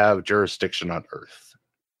don't have jurisdiction on Earth.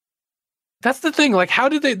 That's the thing. Like, how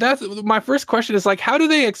do they? That's my first question. Is like, how do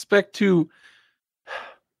they expect to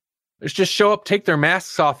just show up, take their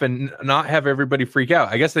masks off, and not have everybody freak out?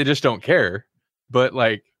 I guess they just don't care. But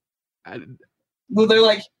like, well, they're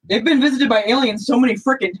like they've been visited by aliens so many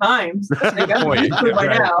freaking times. They got used to it by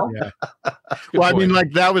now. Yeah. Well, I mean,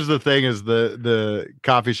 like that was the thing is the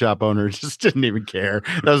coffee shop owner just didn't even care.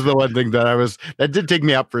 That was the one thing that did take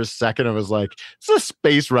me up for a second. I was like, it's a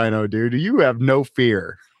space rhino, dude. You have no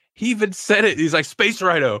fear. he even said it. He's like, Space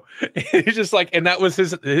Rhino. He's just like, and that was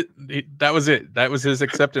that was it. That was his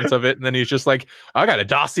acceptance of it. And then he's just like, I got a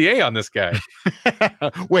dossier on this guy.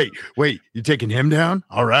 wait, you taking him down?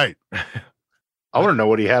 All right. I want to know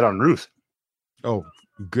what he had on Ruth. Oh,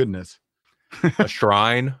 goodness. A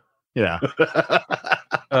shrine. Yeah.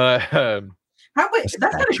 That's kind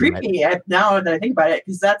of creepy now that I think about it,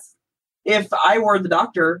 because that's if I were the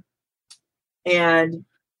doctor and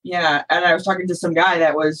I was talking to some guy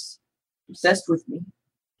that was obsessed with me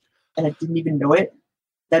and I didn't even know it,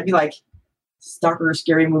 that'd be like stalker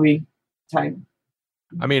scary movie time.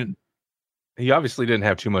 I mean, he obviously didn't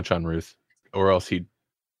have too much on Ruth, or else he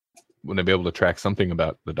wouldn't be able to track something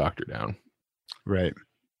about the doctor down. Right.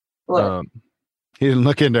 Well, he didn't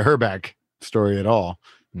look into her back story at all.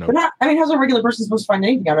 No. But how's a regular person supposed to find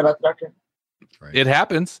anything out about the doctor? Right. It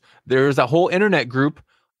happens. There's a whole internet group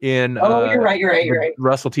in you're right.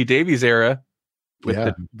 Russell T Davies era with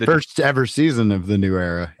the first ever season of the new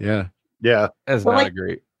era. Yeah. Yeah. That's Well, not like, a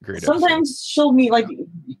great sometimes she'll meet like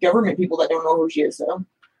government people that don't know who she is, so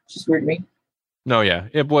it's just weird to me. No, yeah.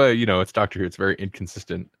 It's Doctor Who. It's very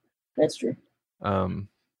inconsistent. That's true.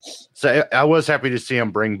 So I was happy to see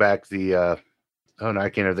him bring back the I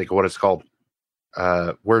can't even think of what it's called.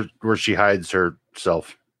 Where she hides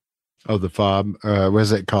herself. Oh, the fob. What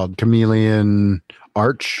is it called? Chameleon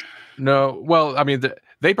Arch? No, well, I mean,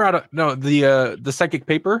 they brought up the psychic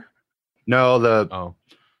paper. No,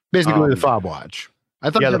 basically the fob watch. I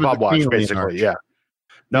thought the fob watch, basically. Arch. Yeah.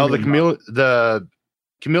 No, the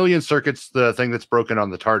chameleon circuit's the thing that's broken on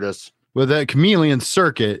the TARDIS. Well, the chameleon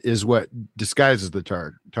circuit is what disguises the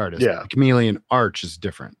TARDIS. Yeah. The chameleon arch is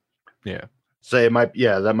different. Yeah. So that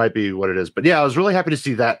might be what it is. But yeah, I was really happy to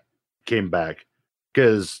see that came back,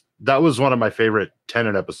 because that was one of my favorite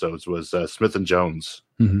Tennant episodes was Smith and Jones.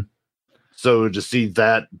 Mm-hmm. So to see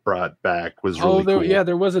that brought back was really cool. Yeah,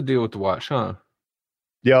 there was a deal with the watch, huh?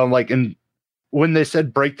 Yeah, and when they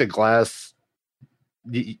said break the glass,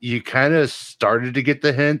 you kind of started to get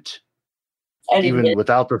the hint. Even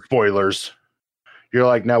without the spoilers, you're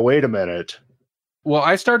like, now wait a minute. Well,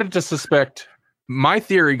 I started to suspect, my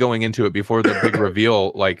theory going into it before the big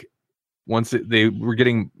reveal, like once they were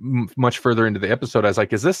getting much further into the episode, I was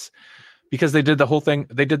like, is this because they did the whole thing?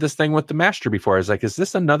 They did this thing with the Master before. I was like, is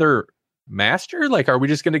this another Master? Like, are we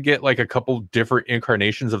just going to get like a couple different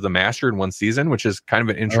incarnations of the Master in one season, which is kind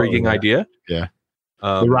of an intriguing idea. Yeah.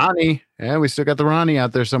 The Ronnie. Yeah, we still got the Ronnie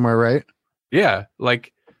out there somewhere, right? Yeah.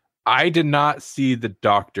 Like, I did not see the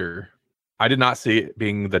Doctor. I did not see it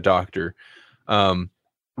being the Doctor.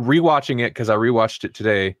 Rewatching it, because I rewatched it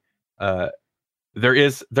today, there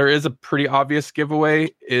is a pretty obvious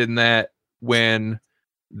giveaway in that when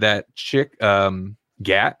that chick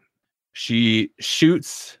Gat, she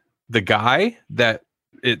shoots the guy that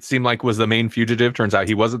it seemed like was the main fugitive. Turns out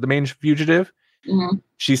he wasn't the main fugitive. Mm-hmm.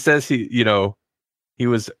 She says he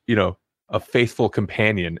was a faithful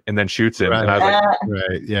companion, and then shoots him. Right. And I was like,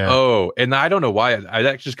 right, yeah. Oh, and I don't know why.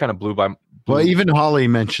 That just kind of blew by. Well, even Holly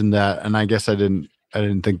mentioned that, and I guess I didn't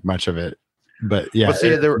think much of it. But yeah, it's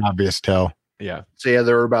an obvious tell. Yeah. So yeah,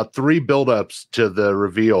 there were about 3 buildups to the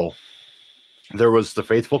reveal. There was the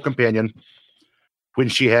faithful companion when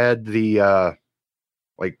she had the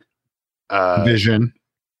vision.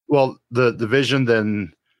 Well, the vision,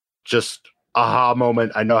 then just aha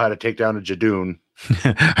moment. I know how to take down a Judoon.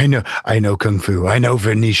 I know Kung Fu. I know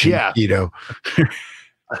Venetian Aikido.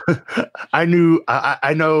 I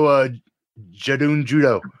know Judoon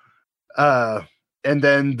Judo. And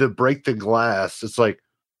then the break the glass. It's like,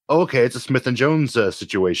 okay, it's a Smith and Jones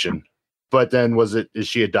situation. But then is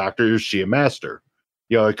she a doctor? Is she a master?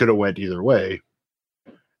 It could have went either way.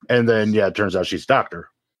 And then, it turns out she's doctor.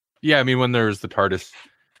 Yeah, I mean, when there's the TARDIS,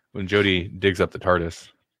 when Jodie digs up the TARDIS,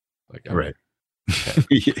 like, right.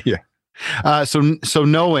 Okay. Yeah. So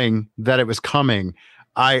knowing that it was coming,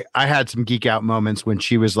 I had some geek out moments when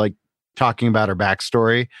she was like talking about her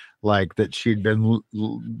backstory, like that she'd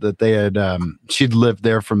lived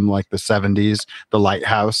there from like the 70s, the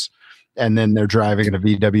lighthouse, and then they're driving in a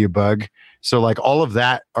VW Bug. So like all of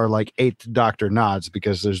that are like Eighth Doctor nods,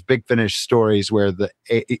 because there's Big Finish stories where the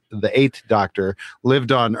Eighth Doctor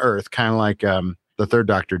lived on Earth, kind of like the Third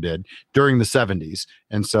Doctor did during the 70s.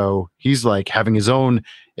 And so he's like having his own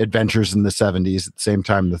adventures in the 70s at the same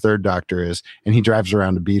time the Third Doctor is, and he drives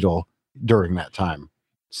around a Beetle during that time.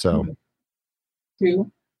 So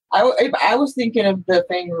too. I was thinking of the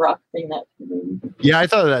Fang Rock thing that yeah, I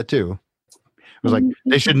thought of that too. It was like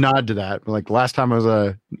they should nod to that. Like last time I was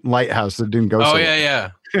a lighthouse that didn't go. Oh so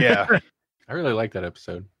yeah. Yeah. I really like that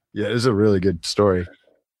episode. Yeah, it is a really good story.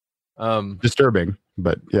 Disturbing,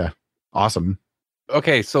 but yeah, awesome.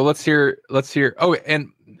 Okay, so let's hear. Oh, and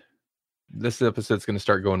this episode's going to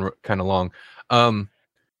start going kind of long.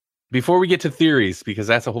 Before we get to theories, because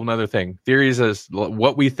that's a whole nother thing. Theories is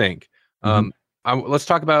what we think. Let's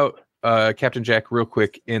talk about Captain Jack real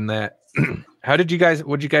quick. In that, what did you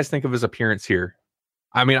guys think of his appearance here?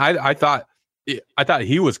 I mean, I thought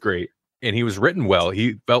he was great, and he was written well.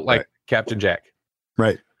 He felt like Captain Jack,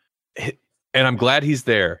 right? And I'm glad he's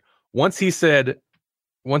there. Once he said,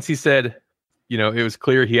 you know, it was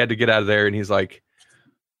clear he had to get out of there, and he's like,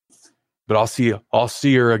 "But I'll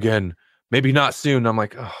see her again. Maybe not soon." I'm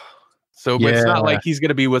like, oh. So, but it's not like he's going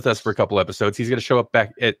to be with us for a couple episodes. He's going to show up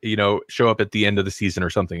at the end of the season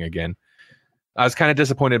or something again. I was kind of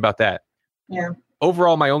disappointed about that. Yeah.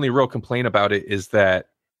 Overall, my only real complaint about it is that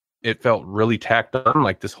it felt really tacked on.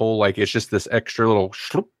 Like this whole, like, it's just this extra little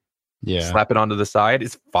slap it onto the side.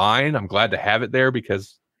 It's fine. I'm glad to have it there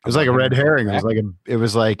because it was like a red herring. It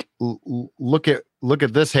was like look at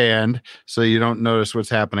this hand so you don't notice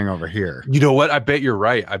what's happening over here. You know what? I bet you're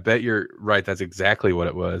right. That's exactly what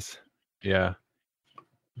it was. Yeah.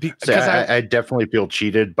 Because I definitely feel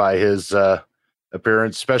cheated by his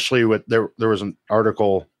appearance, especially with there was an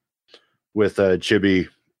article with Chibi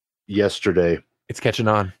yesterday. It's catching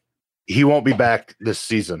on. He won't be back this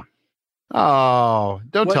season. Oh,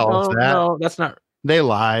 don't tell us that. No, that's not. They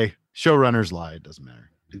lie. Showrunners lie. It doesn't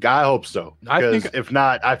matter. I hope so. Because think if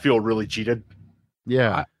not, I feel really cheated.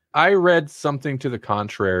 Yeah. I read something to the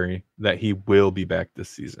contrary that he will be back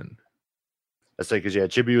this season. I say because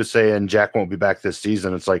Chibi was saying Jack won't be back this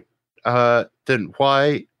season. It's like, then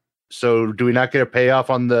why? So do we not get a payoff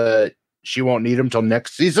on the she won't need him till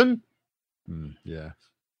next season? Yeah,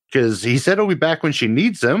 because he said he'll be back when she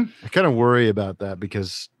needs him. I kind of worry about that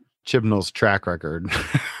because Chibnall's track record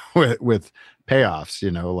with payoffs. You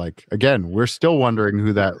know, like again, we're still wondering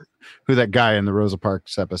who that guy in the Rosa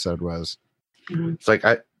Parks episode was. It's like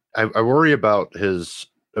I worry about his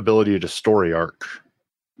ability to story arc.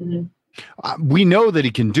 Mm-hmm. We know that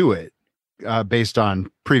he can do it based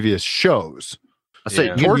on previous shows. I say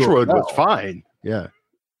Torchwood was fine. Yeah.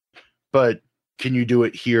 But can you do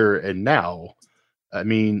it here and now? I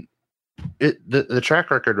mean, the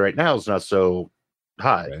track record right now is not so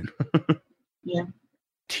high. Right. Yeah.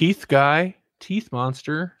 Teeth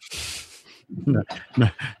monster.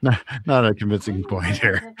 Not a convincing point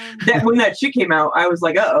here. When that shit came out, I was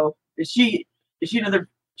like, "Uh-oh, is she another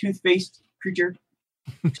tooth-faced creature?"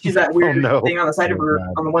 She's that weird thing on the side of her,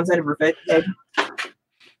 on the one side of her head.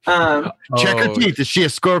 Check her teeth. Is she a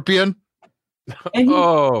scorpion? Just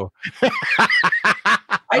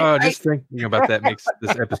thinking about that makes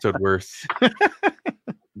this episode worse.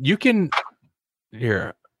 You can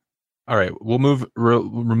here. All right, we'll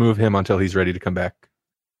remove him until he's ready to come back.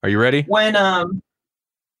 Are you ready? When the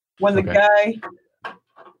guy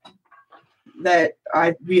that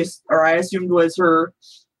I assumed was her.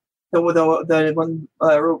 The one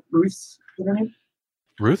Ruth's her name?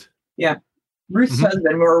 Ruth? Yeah. Ruth's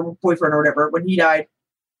husband or boyfriend or whatever, when he died,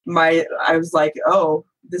 I was like, oh,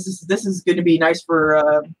 this is gonna be nice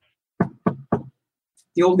for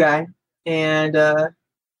the old guy. And another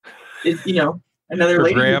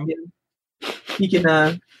lady Graham. he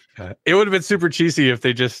can it would have been super cheesy if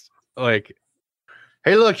they just like,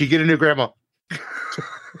 hey look, you get a new grandma.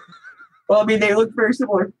 Well, I mean they look very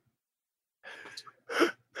similar.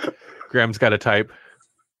 Graham's got a type.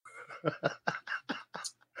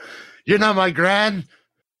 You're not my gran.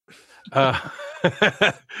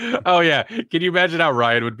 Oh yeah. Can you imagine how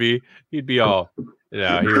Ryan would be? He'd be all,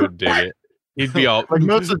 yeah, he would dig it. He'd be all like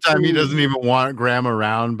most of the time he doesn't even want Graham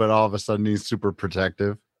around, but all of a sudden he's super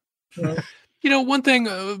protective. You know, one thing,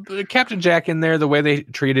 Captain Jack in there, the way they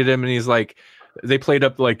treated him, and he's like, they played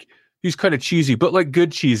up like he's kind of cheesy, but like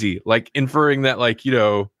good cheesy, like inferring that like, you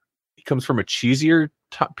know, he comes from a cheesier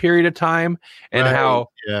period of time, and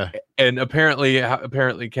yeah. and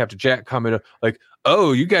apparently Captain Jack commented like,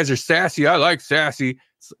 "Oh, you guys are sassy. I like sassy."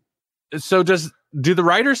 So do the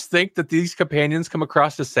writers think that these companions come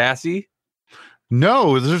across as sassy?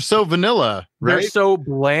 No, they're so vanilla, right? They're so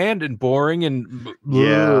bland and boring and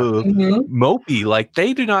mopey. Like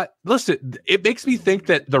they do not listen. It makes me think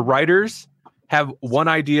that the writers have one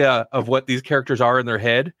idea of what these characters are in their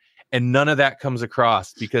head, and none of that comes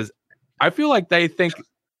across because I feel like they think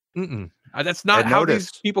that's not how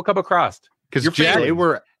these people come across. Because Jack met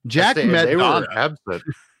they Donna. were absent.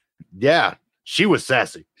 Yeah, she was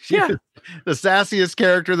sassy. Yeah, the sassiest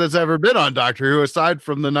character that's ever been on Doctor Who, aside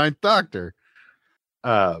from the Ninth Doctor.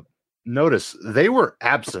 Notice they were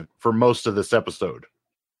absent for most of this episode,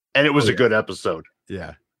 and it was a good episode.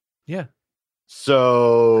 Yeah.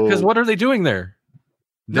 So, because what are they doing there?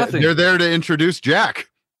 Nothing. They're there to introduce Jack.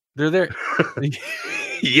 They're there.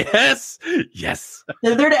 Yes.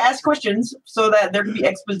 They're there to ask questions so that there can be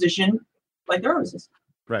exposition, like there always is.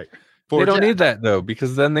 Right. They don't need that though,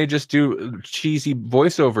 because then they just do cheesy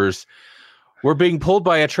voiceovers. We're being pulled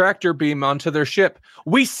by a tractor beam onto their ship.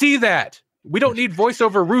 We see that. We don't need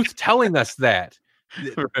voiceover Ruth telling us that.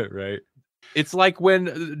 right. It's like when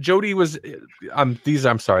Jodie was. I'm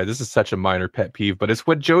sorry. This is such a minor pet peeve, but it's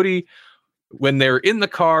when Jodie, when they're in the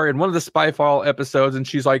car in one of the Spyfall episodes, and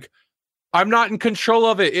she's like, "I'm not in control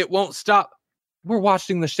of it. It won't stop." We're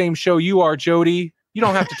watching the same show you are, Jodie. You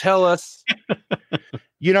don't have to tell us.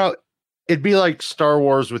 It'd be like Star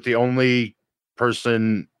Wars with the only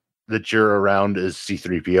person that you're around is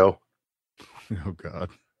C-3PO. Oh God.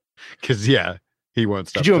 Because he won't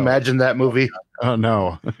stop. Could you imagine that movie? Oh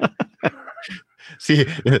no. See,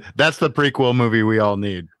 that's the prequel movie we all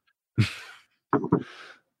need.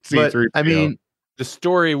 C-3PO. I mean, the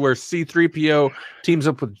story where C-3PO teams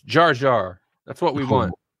up with Jar Jar. That's what we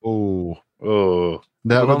want. Oh.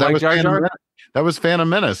 That was Jar Jar? That was Phantom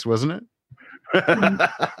Menace, wasn't it?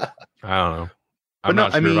 I don't know. I'm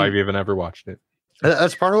not sure I've even ever watched it.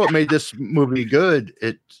 That's part of what made this movie good.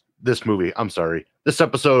 This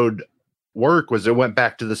episode work was it went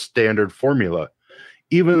back to the standard formula.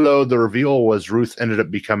 Even though the reveal was Ruth ended up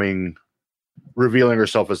revealing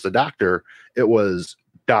herself as the Doctor, it was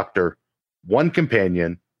Doctor, one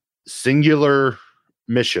companion, singular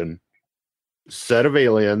mission, set of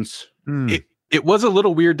aliens. It was a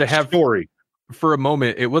little weird to have story. For a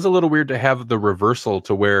moment, it was a little weird to have the reversal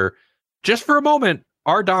to where just for a moment,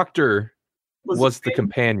 our Doctor was the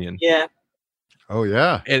companion. Yeah. Oh,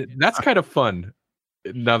 yeah. And that's kind of fun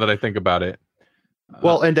now that I think about it.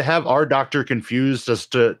 Well, and to have our Doctor confused as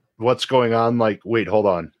to what's going on, like, wait, hold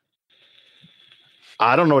on.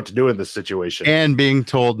 I don't know what to do in this situation. And being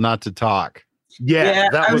told not to talk. Yeah,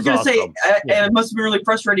 that I was going to awesome. say, it must be really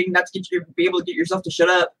frustrating not to be able to get yourself to shut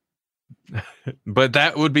up. But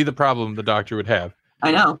that would be the problem the Doctor would have.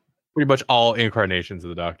 I know. Pretty much all incarnations of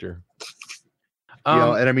the Doctor.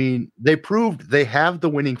 And I mean, they proved they have the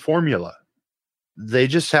winning formula. They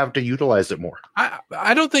just have to utilize it more.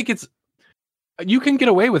 I don't think you can get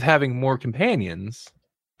away with having more companions.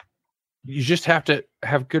 You just have to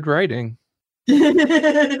have good writing.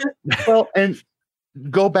 Well, and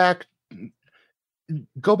go back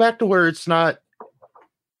to where it's not.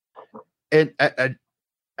 And I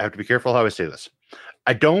have to be careful how I say this.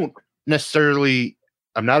 I'm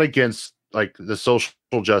not against like the social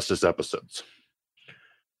justice episodes,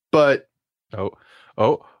 but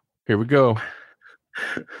here we go.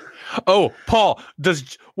 Oh, Paul,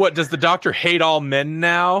 does the Doctor hate all men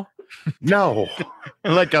now? No,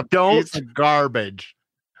 like a piece of garbage.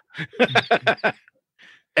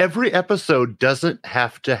 Every episode doesn't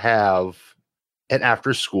have to have an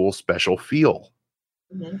after-school special feel.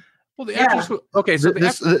 Mm-hmm. Well,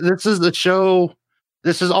 this is the show.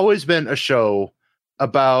 This has always been a show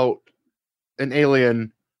about an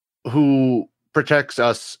alien who protects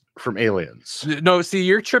us from aliens. No, see,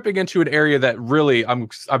 you're tripping into an area that really, I'm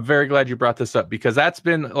very glad you brought this up, because that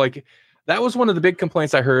was one of the big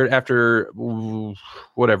complaints I heard after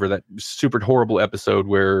that super horrible episode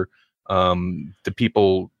where the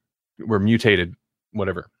people were mutated,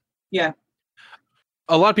 whatever. Yeah.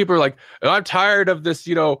 A lot of people are like, I'm tired of this,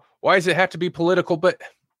 why does it have to be political? But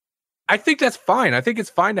I think that's fine. I think it's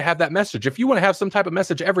fine to have that message. If you want to have some type of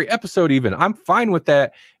message every episode, even, I'm fine with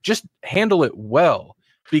that. Just handle it well.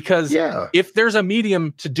 Because if there's a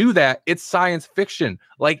medium to do that, it's science fiction.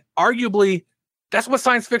 Like, arguably, that's what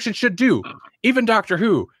science fiction should do. Even Doctor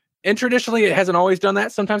Who. And traditionally, it hasn't always done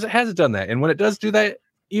that. Sometimes it hasn't done that. And when it does do that,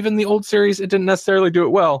 even the old series, it didn't necessarily do it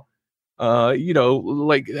well.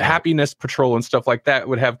 Like Happiness Patrol and stuff like that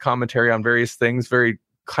would have commentary on various things, very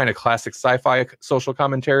kind of classic sci-fi social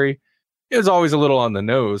commentary. it was always a little on the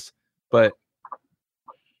nose, but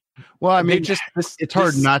well, I mean, it's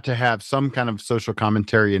hard not to have some kind of social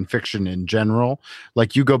commentary in fiction in general.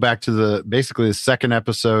 Like you go back to basically the second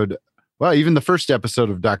episode, well, even the first episode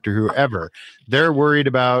of Doctor Who ever. They're worried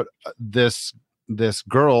about this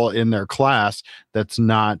girl in their class that's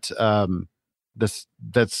not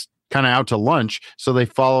that's kind of out to lunch, so they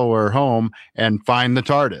follow her home and find the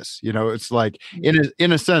TARDIS. You know, it's like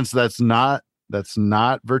in a sense that's not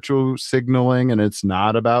virtual signaling, and it's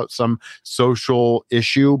not about some social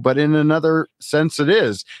issue, but in another sense it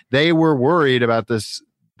is. They were worried about this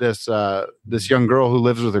young girl who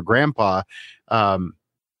lives with her grandpa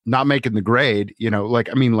not making the grade. You know, like,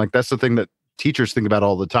 I mean, like, that's the thing that teachers think about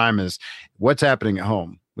all the time is what's happening at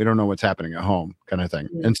home. We don't know what's happening at home, kind of thing.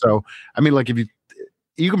 And so, I mean, like, if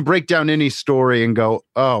you can break down any story and go,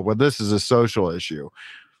 oh, well, this is a social issue.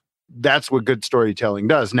 That's what good storytelling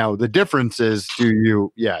does. Now, the difference is, do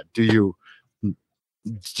you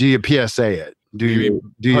PSA it? Do you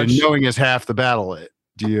knowing is half the battle it?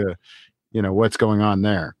 Do you what's going on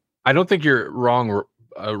there? I don't think you're wrong,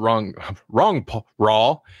 Paul.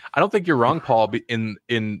 Raw. I don't think you're wrong, Paul, in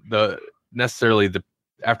the necessarily the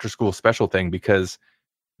after school special thing, because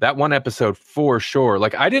that one episode for sure,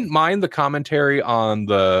 like, I didn't mind the commentary on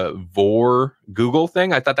the Vor Google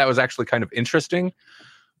thing. I thought that was actually kind of interesting,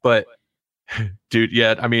 but dude,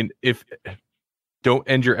 yeah, I mean, don't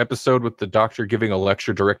end your episode with the doctor giving a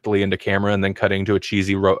lecture directly into camera and then cutting to a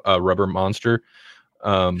cheesy rubber monster.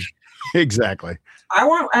 Exactly. I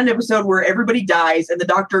want an episode where everybody dies and the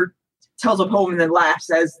doctor tells a poem and then laughs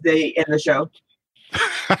as they end the show.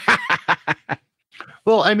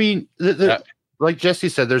 Well, I mean, like Jesse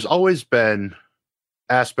said, there's always been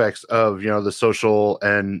aspects of, the social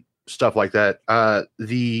and stuff like that.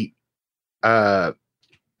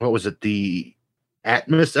 What was it? The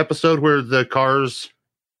Atmos episode where the cars.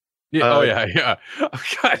 Yeah. Oh,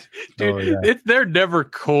 God, dude, they're never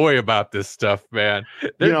coy about this stuff, man.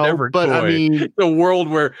 They're never coy. I mean, the world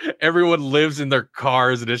where everyone lives in their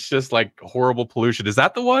cars and it's just like horrible pollution. Is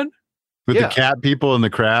that the one? With the cat people and the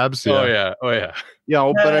crabs? Yeah. Oh, yeah.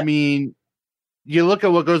 But I mean, you look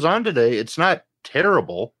at what goes on today, it's not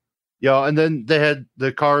terrible. And then they had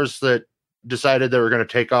the cars that decided they were going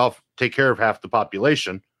to take care of half the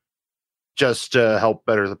population just to help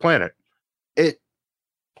better the planet.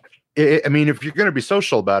 I mean, if you're going to be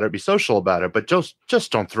social about it, be social about it, but just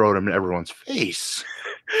don't throw it in everyone's face.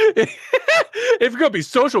 If you're going to be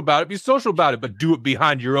social about it, be social about it, but do it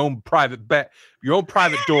behind your own private doors.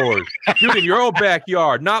 Do it in your own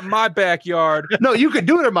backyard, not my backyard. No, you can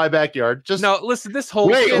do it in my backyard. Just no. Listen, this whole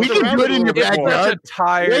we can do it in your backyard.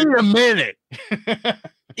 Wait a minute.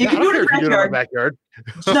 You can do it in your backyard.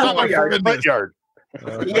 It's not my yard.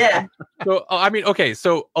 Yeah. So I mean, okay.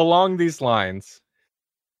 So along these lines,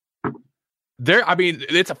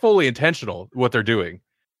 it's fully intentional what they're doing,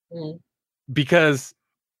 because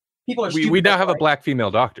people are we now have a black female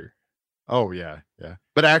doctor. Oh yeah.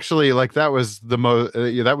 But actually, like, that was the most.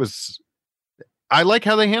 I like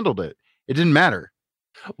how they handled it. It didn't matter.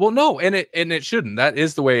 Well, no, and it shouldn't. That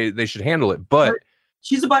is the way they should handle it. But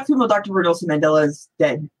she's a black female doctor where Nelson Mandela is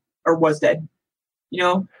dead or was dead.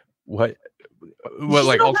 What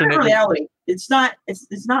like alternate reality? It's not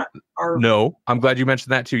our. No, I'm glad you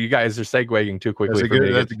mentioned that too. You guys are segueing too quickly.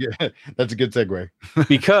 That's a good segue.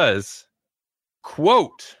 Because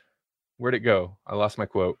quote, where'd it go? I lost my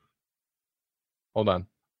quote. Hold on.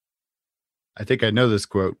 I think I know this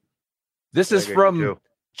quote. This is from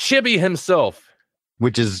Chibi himself,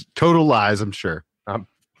 which is total lies, I'm sure.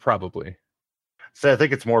 Probably. So I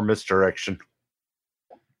think it's more misdirection.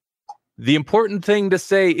 The important thing to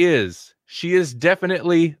say is she is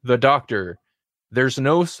definitely the doctor. There's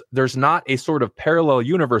not a sort of parallel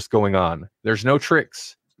universe going on. There's no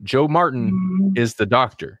tricks. Joe Martin is the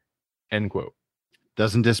doctor. End quote.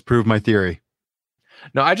 Doesn't disprove my theory.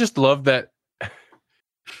 No, I just love that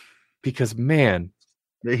because, man,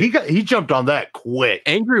 he jumped on that quick.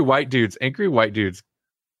 Angry white dudes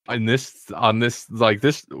on this like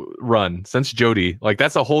this run since Jodie, like,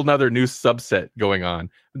 that's a whole nother new subset going on.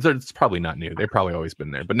 It's probably not new. They've probably always been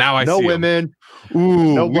there, but now I see women.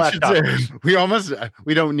 Ooh, no black doctors. We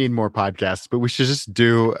don't need more podcasts, but we should just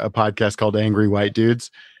do a podcast called Angry White Dudes.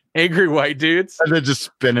 Angry White Dudes, and then just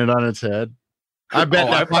spin it on its head. I bet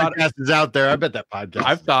that podcast is out there. I bet that podcast.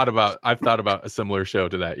 I've thought about a similar show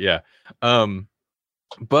to that. Yeah.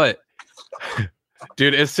 But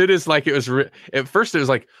dude, as soon as like it was at first it was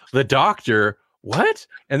like the doctor, what?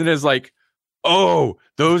 And then it's like, oh,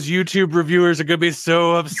 those YouTube reviewers are gonna be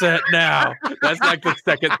so upset now. That's like the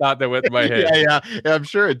second thought that went in my head. Yeah. I'm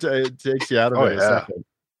sure it takes you out of it a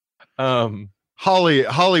second.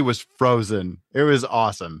 Holly was frozen. It was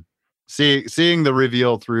awesome. Seeing the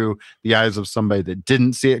reveal through the eyes of somebody that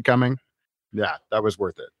didn't see it coming. Yeah, that was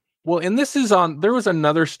worth it. Well, and this is there was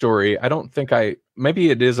another story. I don't think maybe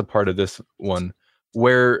it is a part of this one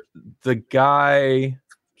where the guy,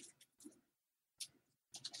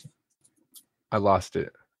 I lost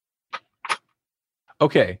it.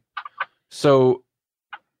 Okay. So,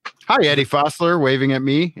 hi, Eddie Fossler, waving at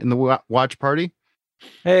me in the watch party.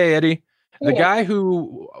 Hey, Eddie. The guy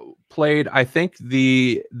who played, I think,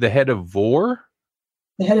 the head of Vor.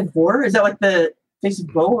 The head of Vor? Is that like the face of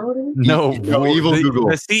Bo or whatever? No, Evil Google.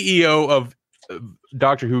 The CEO of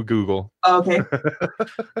Doctor Who Google. Oh, okay.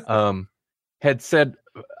 Had said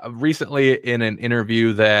recently in an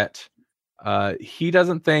interview that he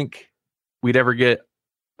doesn't think we'd ever get.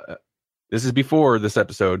 This is before this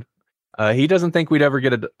episode. He doesn't think we'd ever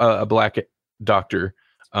get a black doctor,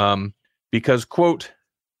 because, quote,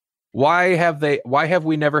 why have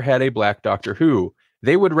we never had a black Doctor Who?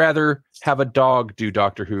 They would rather have a dog do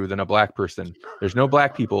Doctor Who than a black person. There's no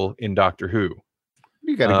black people in Doctor Who.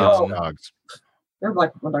 You got to get some dogs. There are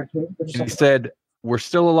black people in Doctor Who. And he said, we're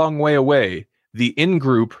still a long way away. The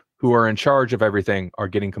in-group who are in charge of everything are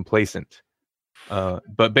getting complacent.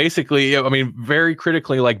 But basically, I mean, very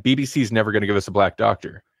critically, like, BBC's never going to give us a black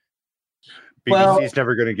doctor. BBC's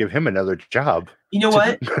never going to give him another job. You know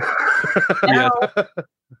what? Yeah.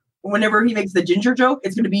 Whenever he makes the ginger joke,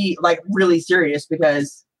 it's going to be like really serious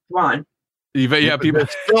because, come on. Yeah, people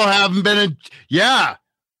still haven't been yeah.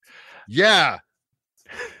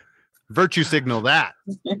 Virtue signal that.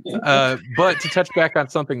 But to touch back on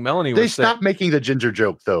something Melanie They was saying. stopped making the ginger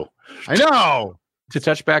joke, though. I know. To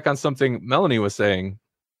touch back on something Melanie was saying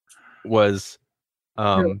was,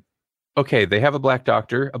 okay, they have a black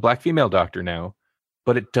doctor, a black female doctor now,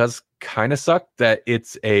 but it does kind of suck that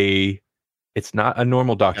it's not a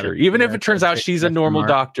normal doctor. Even if it turns out she's a normal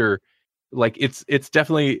doctor, like it's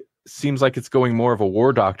definitely seems like it's going more of a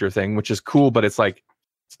war doctor thing, which is cool, but it's like,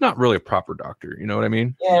 it's not really a proper doctor. You know what I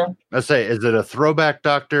mean? Yeah. Let's say, is it a throwback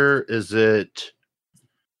doctor? Is it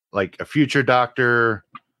like a future doctor?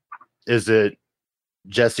 Is it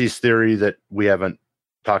Jesse's theory that we haven't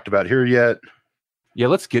talked about here yet? Yeah,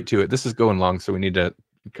 let's get to it. This is going long, so we need to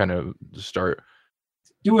kind of start.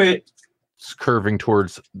 Do it. Curving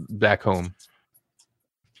towards back home.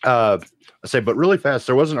 I say, but really fast,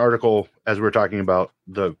 there was an article as we were talking about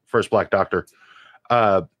the first Black Doctor.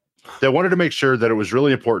 They wanted to make sure that it was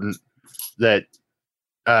really important that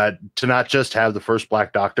to not just have the first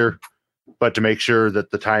Black Doctor, but to make sure that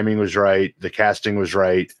the timing was right, the casting was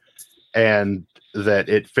right, and that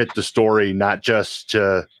it fit the story, not just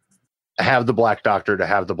to have the Black Doctor to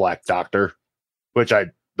have the Black Doctor, which I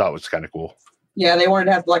thought was kind of cool. Yeah, they wanted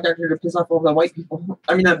to have the Black Doctor to piss off all the white people.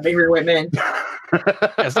 I mean, the angry white man.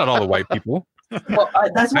 That's not all the white people. Well,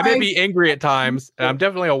 that's why I may be angry at times, and I'm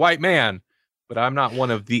definitely a white man, but I'm not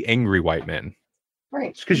one of the angry white men.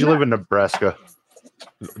 Right. It's because you live in Nebraska.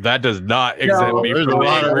 That does not exempt me from the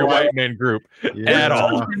angry white men group at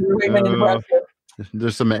all. White men in Nebraska.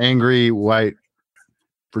 There's some angry white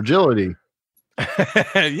fragility.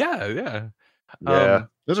 Yeah.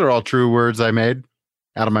 Those are all true words I made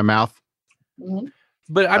out of my mouth. Mm-hmm.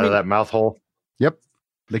 But I Out mean, of that mouth hole. Yep,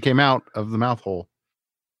 they came out of the mouth hole.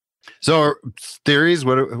 So theories.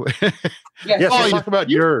 What? Yes. Yes, let's talk about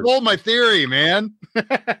yours. Stole my theory, man.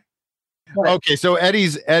 Okay, so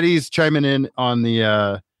Eddie's chiming in on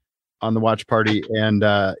the watch party, and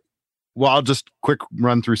I'll just quick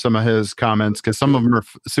run through some of his comments because some of them are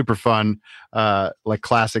super fun, like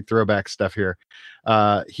classic throwback stuff here.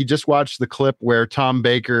 He just watched the clip where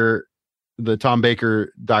the Tom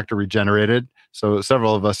Baker doctor regenerated. So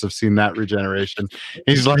several of us have seen that regeneration.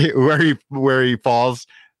 He's like where he falls.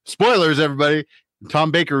 Spoilers, everybody. Tom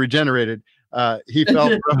Baker regenerated. He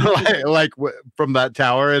fell from that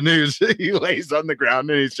tower, and he lays on the ground,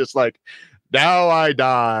 and he's just like, "Now I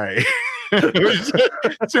die."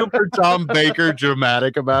 Super Tom Baker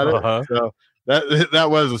dramatic about it. Uh-huh. So that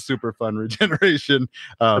was a super fun regeneration.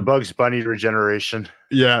 The Bugs Bunny regeneration.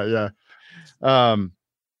 Yeah.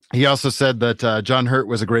 He also said that John Hurt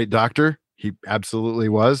was a great doctor. He absolutely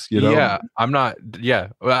was. Yeah, I'm not. Yeah,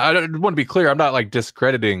 I don't want to be clear. I'm not like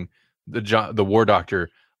discrediting the war doctor.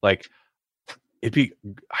 Like, I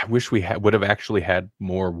wish we would have actually had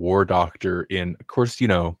more war doctor in. Of course, it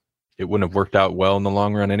wouldn't have worked out well in the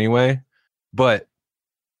long run anyway. But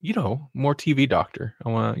more TV doctor. I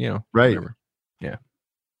want to, right. Whatever. Yeah.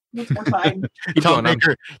 More time.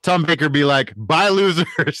 Tom Baker be like, "Bye,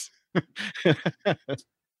 losers."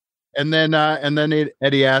 And then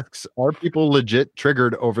Eddie asks, "Are people legit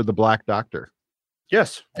triggered over the Black Doctor?"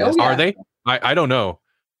 Yes. Oh, yeah. Are they? I don't know.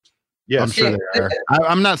 Yes. I'm sure they are.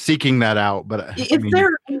 I'm not seeking that out, but If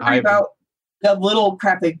they're angry about the little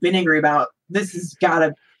crap they've been angry about, this has got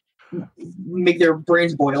to make their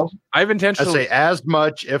brains boil. I've I'd intentionally say as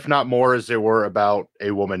much, if not more, as they were about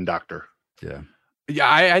a woman doctor. Yeah,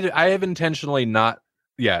 I have intentionally not.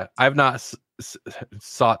 Yeah, I've not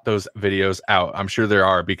sought those videos out. I'm sure there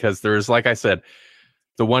are, because there's, like I said,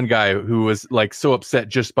 the one guy who was like so upset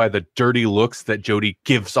just by the dirty looks that Jodie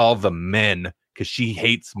gives all the men because she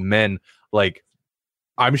hates men. Like,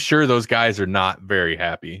 I'm sure those guys are not very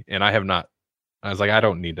happy, and I have not. I was like, I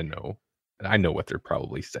don't need to know. I know what they're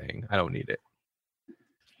probably saying. I don't need it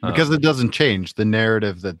because it doesn't change. The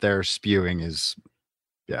narrative that they're spewing is,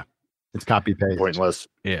 it's copy paste. Pointless.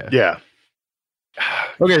 Yeah.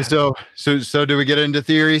 Okay, so do we get into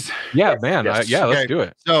theories? Yeah, man. Yes. Let's do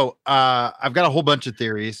it. So I've got a whole bunch of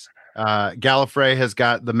theories. Gallifrey has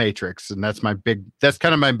got the Matrix, and that's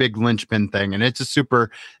kind of my big linchpin thing. And it's a super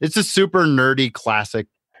nerdy classic.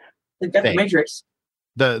 They've got the Matrix.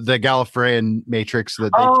 The Gallifreyan Matrix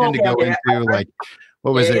that they tend to go into, like,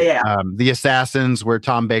 what was it? The Assassins, where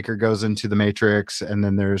Tom Baker goes into the Matrix, and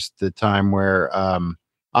then there's the time where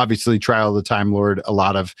obviously Trial of the Time Lord, a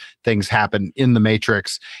lot of things happen in the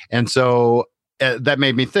Matrix. And so that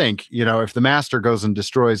made me think, if the Master goes and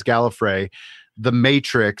destroys Gallifrey, the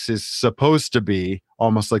Matrix is supposed to be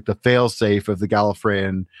almost like the failsafe of the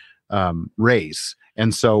Gallifreyan race.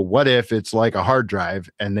 And so what if it's like a hard drive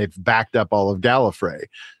and they've backed up all of Gallifrey?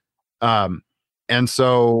 And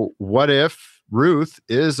so what if Ruth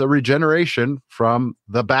is a regeneration from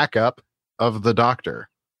the backup of the Doctor?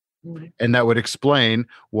 And that would explain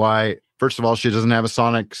why, first of all, she doesn't have a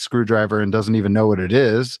sonic screwdriver and doesn't even know what it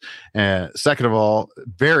is. Second of all,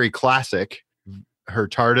 very classic. Her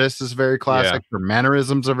TARDIS is very classic. Her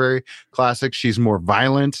mannerisms are very classic. She's more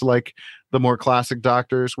violent, like the more classic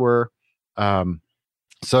Doctors were.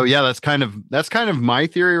 So yeah, that's kind of my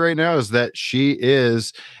theory right now, is that she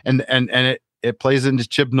is, and it plays into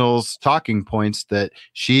Chibnall's talking points, that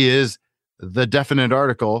she is the definite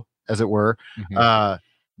article, as it were.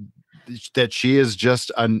 That she is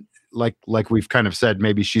just like we've kind of said,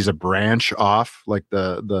 maybe she's a branch off, like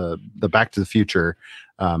the Back to the Future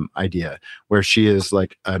idea, where she is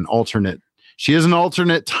like an alternate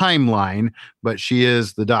timeline, but she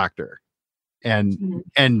is the Doctor, and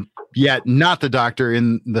yet not the Doctor,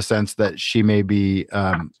 in the sense that she may be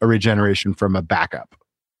a regeneration from a backup.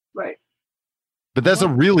 Right. But that's a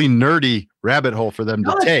really nerdy rabbit hole for them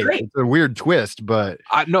to take. Great. It's a weird twist, but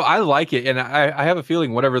I like it, and I have a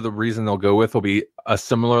feeling whatever the reason they'll go with will be a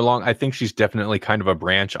similar long. I think she's definitely kind of a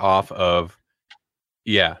branch off of,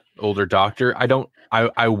 older Doctor.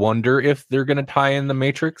 I wonder if they're going to tie in the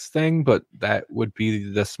Matrix thing, but that would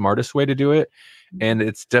be the smartest way to do it, and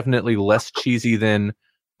it's definitely less cheesy than,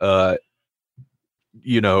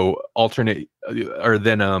 alternate, or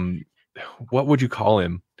than what would you call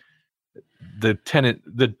him? The tenant,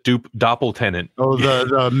 the doppel tenant. Oh,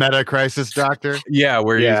 the meta crisis Doctor. Yeah,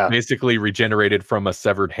 where he's basically regenerated from a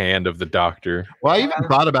severed hand of the Doctor. Well, I even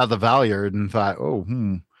thought about the Valyard and thought,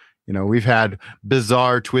 we've had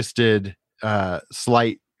bizarre, twisted,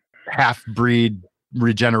 slight half-breed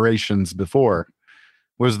regenerations before.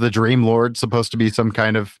 Was the Dream Lord supposed to be some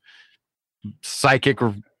kind of psychic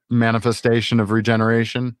manifestation of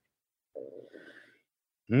regeneration?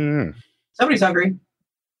 Somebody's hungry.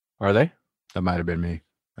 Are they? That might have been me.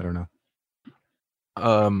 I don't know.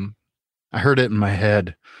 I heard it in my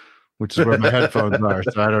head, which is where my headphones are.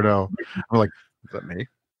 So I don't know. I'm like, is that me?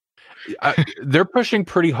 They're pushing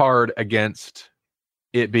pretty hard against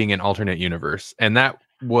it being an alternate universe, and that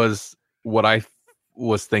was what I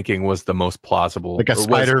was thinking was the most plausible, like a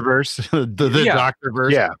Spider-Verse, the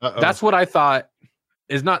Doctor-verse. Yeah, that's what I thought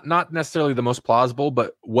is not necessarily the most plausible,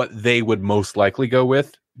 but what they would most likely go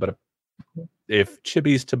with. But if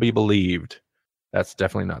Chibi's to be believed, that's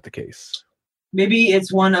definitely not the case. Maybe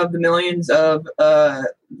it's one of the millions of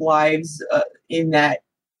lives in that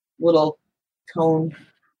little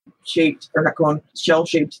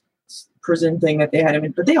shell-shaped prison thing that they had him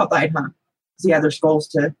in. But they all died, huh? Because he had their skulls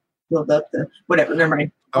to build up the whatever. Never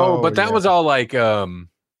mind. But that was all like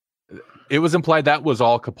it was implied that was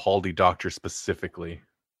all Capaldi Doctor specifically.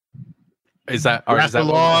 Is that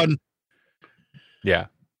yeah.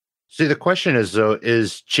 See, the question is, though,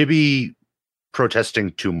 is Chibi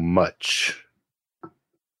protesting too much?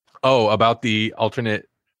 Oh, about the alternate?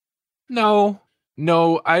 No,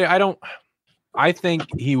 I don't. I think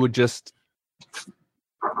he would just.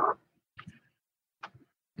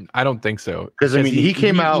 I don't think so. Because, I mean, he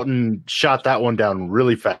came out and shot that one down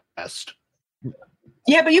really fast.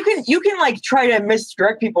 Yeah, but you can like try to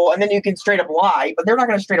misdirect people, and then you can straight up lie, but they're not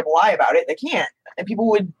going to straight up lie about it. They can't, and people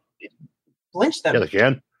would lynch them. Yeah, they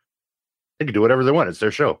can. They can do whatever they want. It's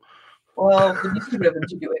their show. Well, it'd be stupid of them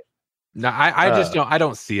to do it. No, I just don't. I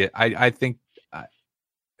don't see it. I think.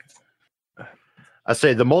 I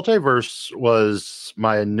say the multiverse was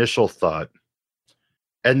my initial thought.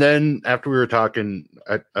 And then after we were talking,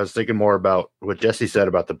 I was thinking more about what Jesse said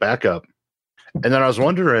about the backup. And then I was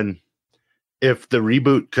wondering if the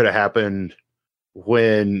reboot could have happened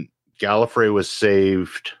when Gallifrey was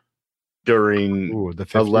saved during the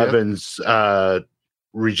 50th? 11's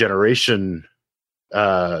regeneration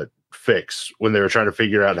fix, when they were trying to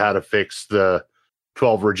figure out how to fix the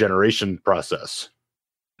 12 regeneration process.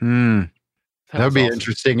 That would be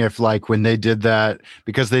interesting if, like, when they did that,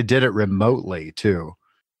 because they did it remotely too.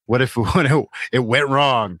 What if when it went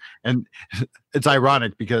wrong? And it's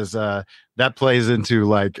ironic because that plays into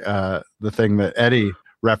like the thing that Eddie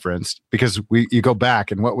referenced, because you go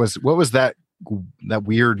back and what was that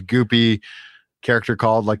weird goopy character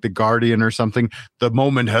called, like the Guardian or something? The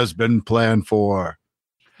moment has been planned for.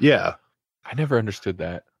 Yeah, I never understood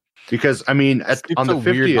that, because I mean, on the 50th,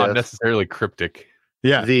 weird, not necessarily cryptic.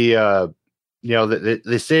 Yeah, they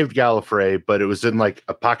saved Gallifrey, but it was in like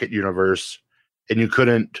a pocket universe, and you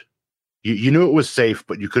couldn't. You knew it was safe,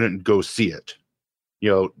 but you couldn't go see it.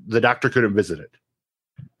 The Doctor couldn't visit it.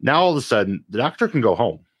 Now all of a sudden, the Doctor can go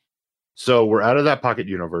home. So we're out of that pocket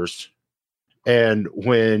universe, and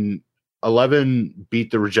when 11 beat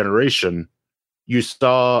the regeneration, you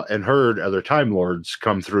saw and heard other Time Lords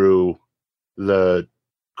come through the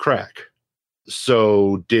crack.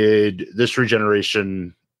 So did this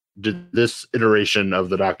iteration of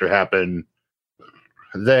the Doctor happen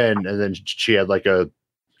then, and then she had like a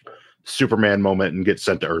Superman moment and gets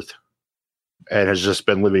sent to Earth and has just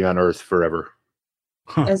been living on Earth forever.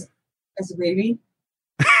 As a baby?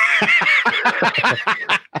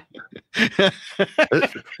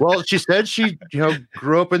 Well, she said she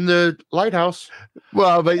grew up in the lighthouse.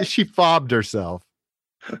 Well, but she fobbed herself.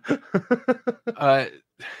 So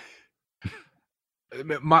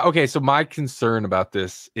my concern about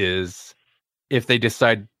this is if they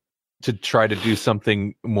decide to try to do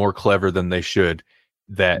something more clever than they should,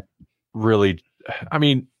 that really, I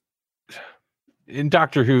mean, in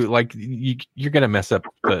Doctor Who, like you're gonna mess up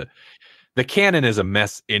the canon is a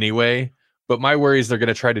mess anyway. But my worry is they're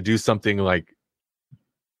gonna try to do something like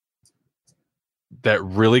that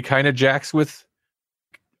really kind of jacks with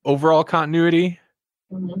overall continuity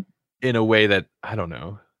in a way that, I don't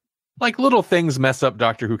know, like little things mess up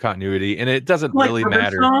Doctor Who continuity, and it doesn't really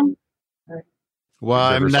matter. Well,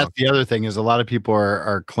 I mean, that's the other thing, is a lot of people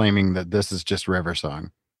are claiming that this is just River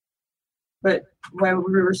Song. But why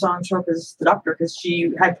would River Song show up as the Doctor? Because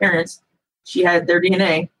she had parents. She had their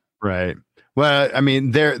DNA. Right. Well, I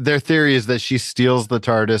mean, their theory is that she steals the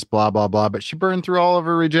TARDIS, blah, blah, blah, but she burned through all of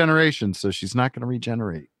her regeneration, so she's not going to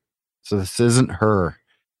regenerate. So this isn't her.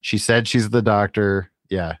 She said she's the Doctor.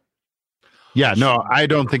 Yeah. Yeah, no, I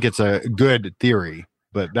don't think it's a good theory,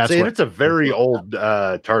 but that's it's a very old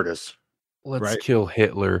TARDIS. Let's kill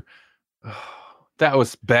Hitler. That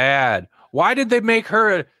was bad. Why did they make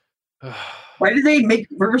her why did they make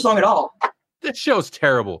River Song at all? This show's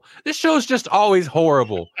terrible. This show's just always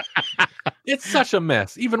horrible. It's such a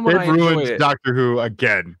mess. Even when I enjoy it. Doctor Who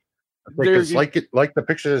again. Because like the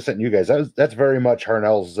pictures I sent you guys, that's very much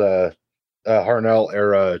Harnell's Harnell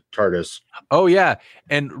era TARDIS. Oh yeah,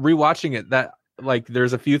 and rewatching it, that like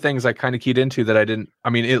there's a few things I kind of keyed into that I didn't. I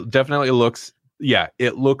mean, it definitely looks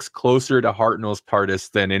closer to Hartnell's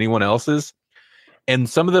TARDIS than anyone else's, and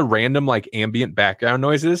some of the random like ambient background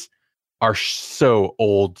noises are so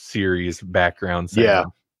old series background sound. Yeah,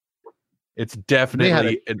 it's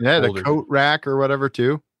definitely they had a coat rack or whatever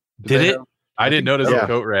too. Did it? I didn't notice a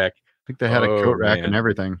coat rack. I think they had a coat rack and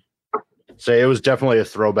everything. So it was definitely a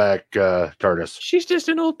throwback TARDIS. She's just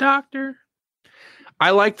an old doctor. I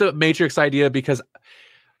like the Matrix idea because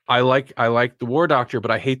I like the War Doctor, but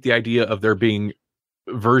I hate the idea of there being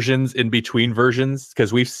versions in between versions,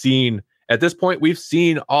 because we've seen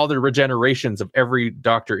all the regenerations of every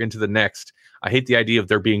Doctor into the next. I hate the idea of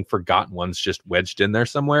there being forgotten ones just wedged in there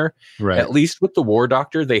somewhere. Right. At least with the War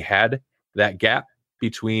Doctor, they had that gap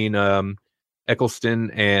between Eccleston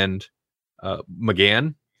and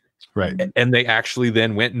McGann. Right. And they actually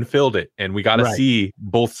then went and filled it, and we got to see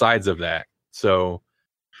both sides of that. So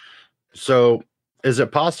is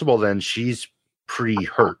it possible then she's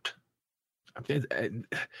pre-hurt?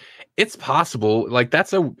 It's possible. Like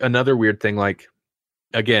that's another weird thing. Like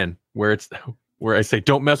again, where I say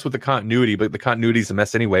don't mess with the continuity, but the continuity is a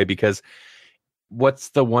mess anyway. Because what's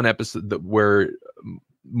the one episode where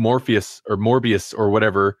Morpheus or Morbius or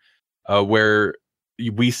whatever, where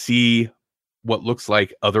we see what looks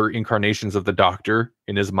like other incarnations of the Doctor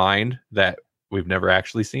in his mind that we've never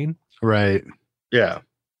actually seen. Right. Yeah.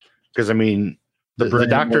 Because, I mean, the brain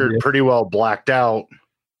Doctor movie. pretty well blacked out,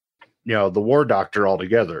 the War Doctor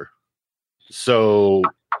altogether. So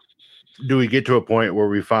do we get to a point where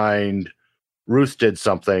we find Ruth did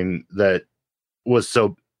something that was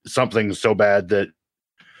something so bad that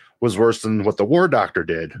was worse than what the War Doctor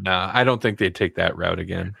did? Nah, I don't think they'd take that route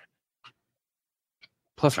again.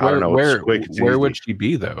 Plus, I don't know, it's quick, it's where easy. would she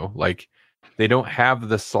be though? Like, they don't have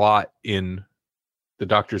the slot in the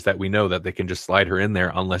Doctors that we know that they can just slide her in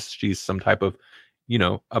there unless she's some type of,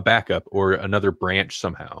 a backup or another branch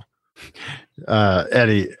somehow.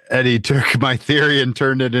 Eddie took my theory and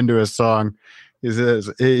turned it into a song.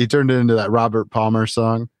 He turned it into that Robert Palmer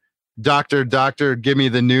song. Doctor, doctor, give me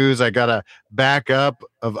the news. I got a backup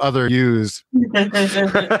of other yous. That's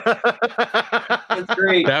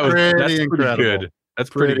great. That's pretty good. That's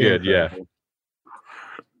pretty good. Yeah.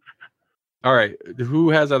 All right. Who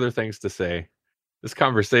has other things to say? This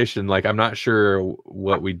conversation, I'm not sure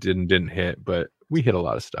what we did and didn't hit, but we hit a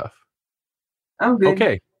lot of stuff. I'm good.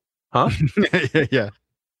 Okay. Huh? Yeah.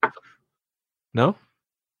 No?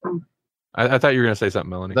 I thought you were going to say something,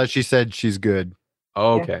 Melanie. That she said she's good.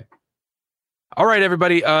 Oh, okay. All right,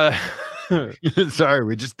 everybody. Sorry,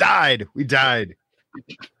 we just died. We died.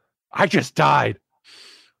 I just died.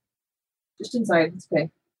 Just inside. It's okay.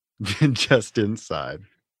 Just inside.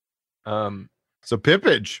 So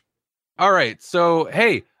Pippage. All right. So,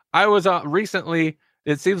 hey, I was recently,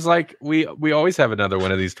 it seems like we always have another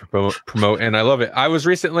one of these to promote, and I love it. I was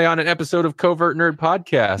recently on an episode of Covert Nerd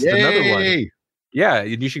Podcast. Yay! Another one. Yeah,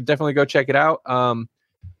 you should definitely go check it out.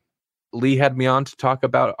 Lee had me on to talk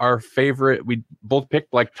about our favorite. We both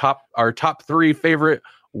picked our top 3 favorite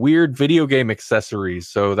weird video game accessories.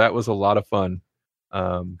 So that was a lot of fun.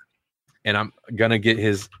 And I'm gonna get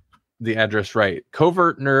the address right.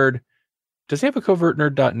 Covert Nerd. Does he have a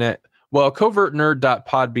covertnerd.net? Well,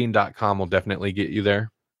 covertnerd.podbean.com will definitely get you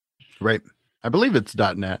there. Right. I believe it's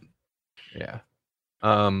 .net. Yeah.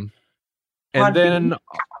 And then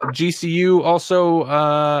GCU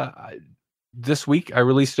also this week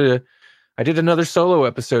I did another solo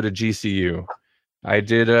episode of GCU. I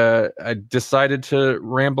decided to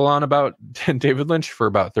ramble on about David Lynch for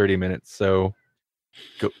about 30 minutes. So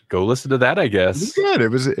go listen to that, I guess. It was good.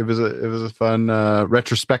 It was a fun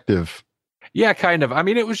retrospective. Yeah, kind of. I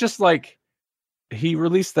mean, it was just like they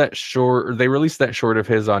released that short of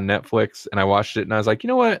his on Netflix, and I watched it and I was like, you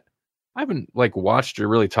know what? I haven't watched or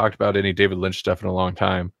really talked about any David Lynch stuff in a long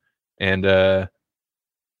time. And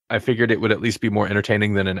I figured it would at least be more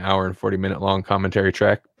entertaining than an hour and 40-minute long commentary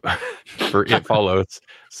track for It Follows.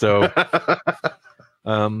 So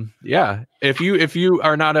yeah. If you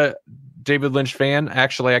are not a David Lynch fan,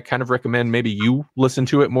 actually I kind of recommend maybe you listen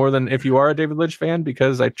to it more than if you are a David Lynch fan,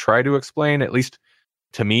 because I try to explain, at least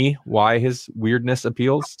to me, why his weirdness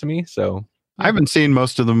appeals to me. So I haven't seen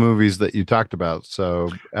most of the movies that you talked about,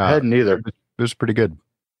 so I hadn't either. It was pretty good.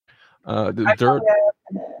 Melanie,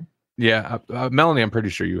 I'm pretty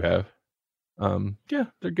sure you have. Yeah,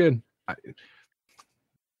 they're good.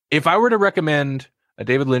 If I were to recommend a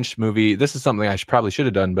David Lynch movie, this is something I probably should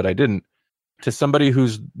have done, but I didn't. To somebody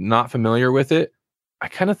who's not familiar with it, I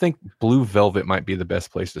kind of think Blue Velvet might be the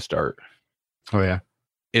best place to start. Oh yeah,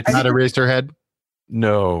 It's not Eraserhead.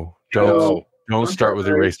 No, don't start with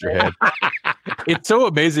Eraserhead. It's so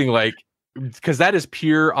amazing, because that is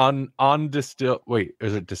pure distilled. Wait,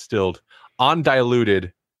 is it distilled?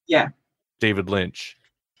 Undiluted. Yeah. David Lynch.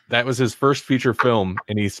 That was his first feature film,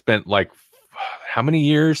 and he spent how many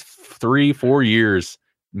years? 3-4 years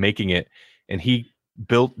making it, and he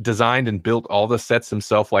designed and built all the sets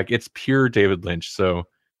himself. It's pure David Lynch. So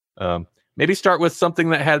maybe start with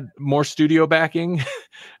something that had more studio backing.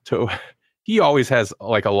 He always has a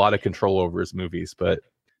lot of control over his movies, but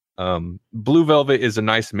Blue Velvet is a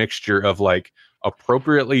nice mixture of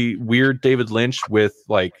appropriately weird David Lynch with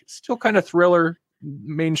still kind of thriller.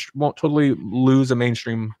 Won't totally lose a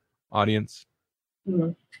mainstream audience.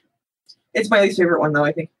 Mm-hmm. It's my least favorite one, though,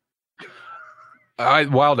 I think.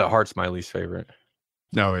 Wild at Heart's my least favorite.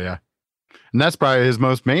 Oh yeah, and that's probably his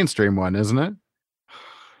most mainstream one, isn't it?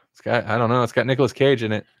 I don't know. It's got Nicolas Cage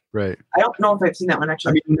in it. Right. I don't know if I've seen that one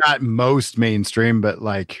actually. I mean, not most mainstream, but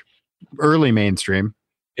early mainstream.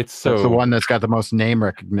 It's the one that's got the most name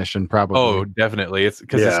recognition, probably. Oh, definitely. It's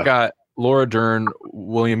because it's got Laura Dern,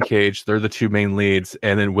 William Cage. They're the 2 main leads,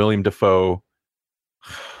 and then William Dafoe.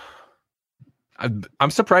 I'm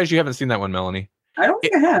surprised you haven't seen that one, Melanie. I don't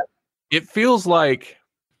think I have. It feels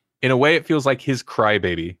in a way, it feels like his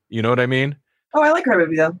Crybaby. You know what I mean? Oh, I like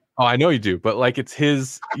Crybaby though. Oh, I know you do, but it's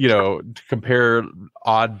his. To compare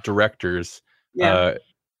odd directors, Yeah.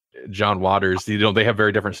 John Waters. They have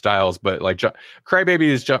very different styles, but like Crybaby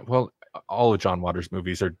is all of John Waters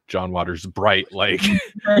movies are John Waters bright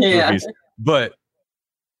movies. But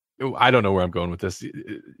I don't know where I'm going with this.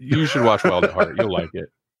 You should watch Wild at Heart. You'll like it.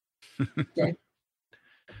 Okay.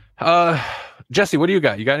 Jesse, what do you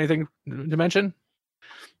got? You got anything to mention?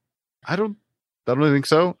 I don't think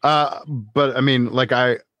so. But I mean, like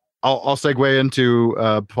I'll segue into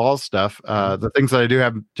Paul's stuff. The things that I do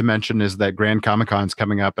have to mention is that Grand Comic Con's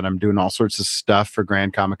coming up, and I'm doing all sorts of stuff for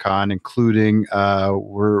Grand Comic Con, including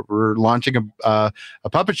we're launching a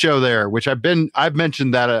puppet show there, which I've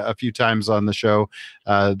mentioned that a few times on the show.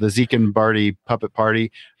 The Zeke and Barty Puppet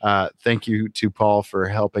Party. Thank you to Paul for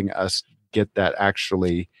helping us get that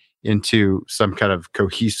actually into some kind of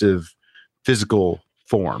cohesive physical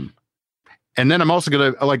form. And then I'm also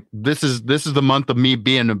gonna this is the month of me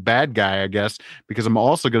being a bad guy, I guess, because I'm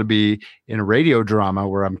also gonna be in a radio drama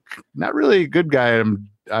where I'm not really a good guy. I'm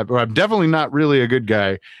definitely not really a good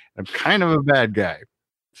guy. I'm kind of a bad guy.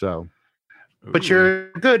 So, but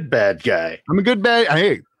you're a good bad guy. I'm a good bad.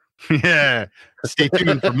 Hey, yeah. Stay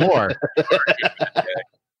tuned for more.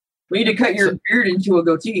 We need to cut your beard into a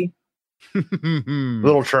goatee.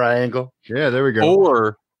 Little triangle. Yeah, there we go.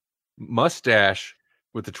 Or mustache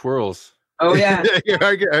with the twirls. Oh yeah.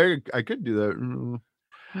 I could do that.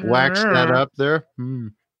 Wax that up there.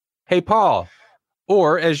 Hey Paul,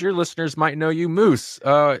 or as your listeners might know you, Moose.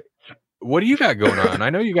 What do you got going on? I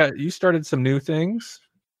know you started some new things.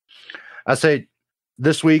 I say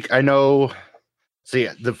this week. I know. See,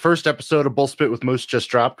 the first episode of Bullspit with Moose just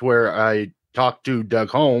dropped, where I talked to Doug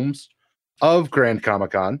Holmes of Grand Comic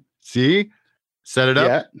Con. See, set it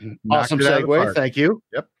up. Yeah, awesome segue. Thank you.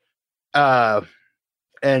 Yep.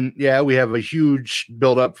 And yeah, we have a huge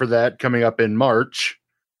build up for that coming up in March,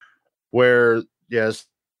 where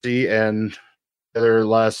see, and their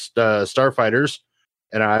last Starfighters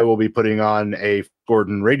and I will be putting on a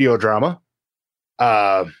Gordon radio drama.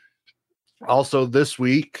 Also this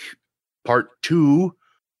week, part 2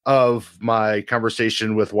 of my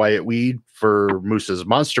conversation with Wyatt Weed for Moose's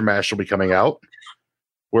Monster Mash will be coming out,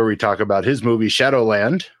 where we talk about his movie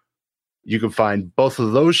Shadowland. You can find both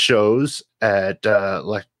of those shows at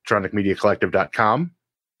electronicmediacollective.com,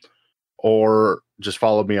 or just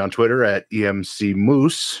follow me on Twitter at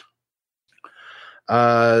EMCMoose.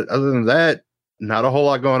 Other than that, not a whole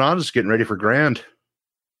lot going on. Just getting ready for Grand.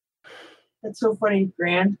 That's so funny,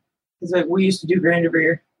 Grand. Because we used to do Grand every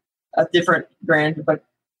year. A different Grand, but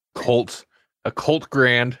a cult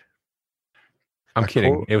Grand. I'm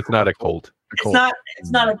kidding. Cult? It's not a cult.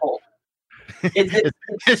 It's not a cult.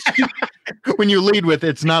 It's when you lead with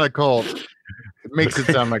 "it's not a cult," it makes it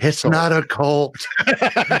sound like it's not a cult.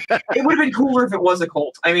 It would have been cooler if it was a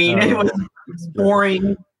cult. I mean, it's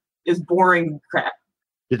boring. It's boring crap.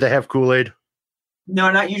 Did they have Kool-Aid?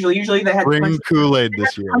 No, not usually. Usually they had bring Kool-Aid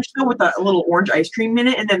this year. Punch with a little orange ice cream in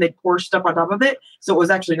it, and then they pour stuff on top of it. So it was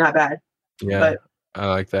actually not bad. Yeah, but I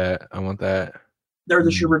like that. I want that. They're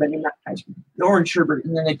the sherbet, not ice cream. The orange sherbet,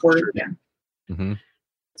 and then they poured it down. Mm-hmm.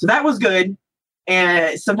 So that was good.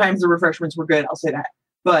 And sometimes the refreshments were good. I'll say that.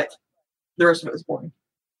 But the rest of it was boring.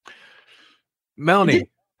 Melanie.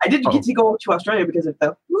 I did get to go to Australia because of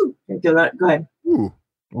the. Go ahead. Ooh.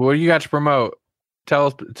 What do you got to promote? Tell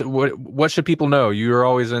us what should people know? You're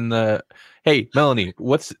always in the. Hey, Melanie,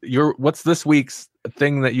 what's this week's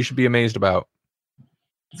thing that you should be amazed about?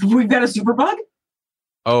 We've got a superbug.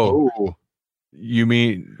 Oh, you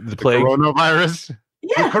mean the plague? Coronavirus?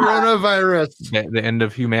 Yeah, the coronavirus. The end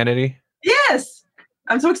of humanity. Yes,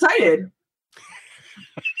 I'm so excited.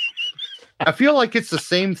 I feel like it's the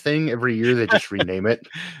same thing every year. They just rename it.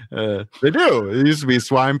 They do. It used to be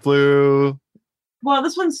swine flu. Well,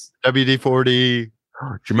 this one's WD-40. Do you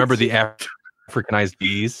remember the Africanized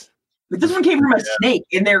bees? But this one came from a snake,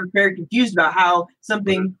 and they're very confused about how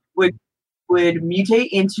something would mutate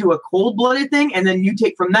into a cold-blooded thing, and then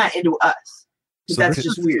mutate from that into us. So that's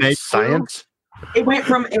just weird. Science. It went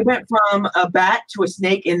from a bat to a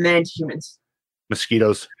snake, and then to humans.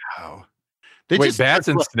 Mosquitoes. Wow. Wait, bats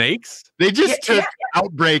and snakes? They just took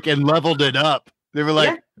Outbreak and leveled it up. They were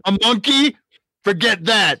like, a monkey? Forget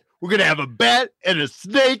that. We're going to have a bat and a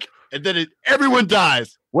snake, and then everyone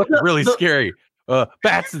dies. What's really scary?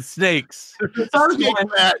 Bats and snakes. The first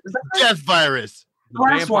one, death virus. The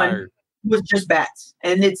last one was just bats.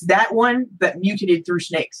 And it's that one that mutated through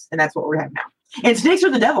snakes. And that's what we have now. And snakes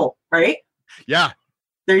are the devil, right? Yeah.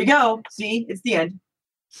 There you go. See, it's the end.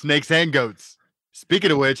 Snakes and goats.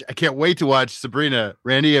 Speaking of which, I can't wait to watch Sabrina.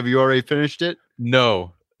 Randy, have you already finished it?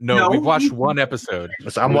 No, we've watched one episode.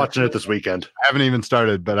 So I'm watching it this weekend. I haven't even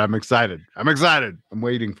started, but I'm excited. I'm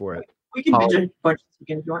waiting for it. We can binge a bunch this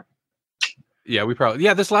weekend if you want.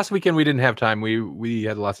 Yeah, this last weekend we didn't have time. We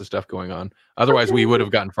had lots of stuff going on. Otherwise, we would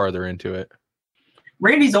have gotten farther into it.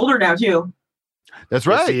 Randy's older now too. That's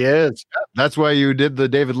right. Yes, he is. That's why you did the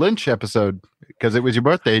David Lynch episode, because it was your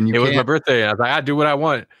birthday and it was my birthday. I was like, I do what I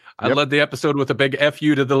want. I Yep. led the episode with a big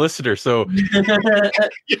FU to the listener. So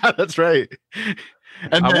Yeah, that's right.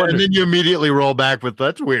 And then you immediately roll back with,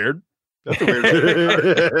 that's weird. That's a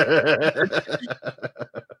weird.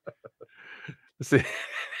 see.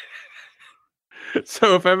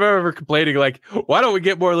 So if I'm ever complaining, like, why don't we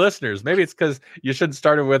get more listeners? Maybe it's because you shouldn't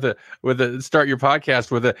start it with a start your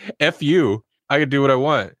podcast with a FU. I can do what I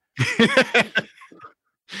want.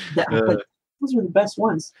 Those are the best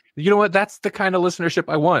ones. You know what? That's the kind of listenership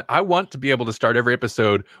I want. I want to be able to start every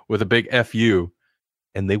episode with a big FU,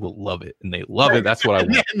 and they will love it. And they love it. That's what I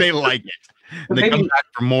want. And they like it. And they come back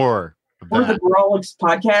for more. Or the Grolix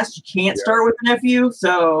podcast, you can't start with an FU,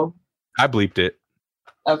 so I bleeped it.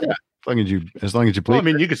 Okay. Yeah. As long as you bleep. Well, I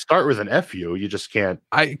mean, you could start with an FU. You just can't.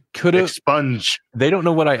 I could have expunge. They don't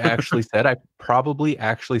know what I actually said. I probably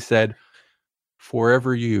actually said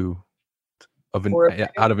 "forever you"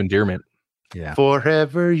 out of endearment. Yeah.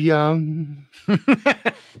 Forever young.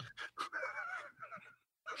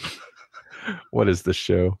 What is this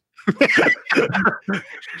show?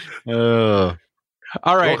 Oh.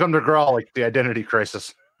 All right. Welcome to Grolic, the identity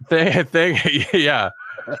crisis. Yeah.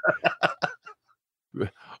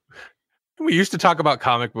 We used to talk about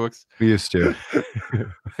comic books. We used to.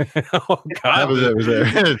 Oh God, That was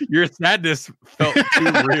it. Your sadness felt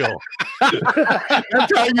too real.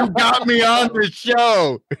 That's how you got me on the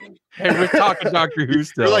show. Hey, we're talking Doctor Who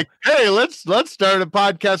still. You're like, hey, let's start a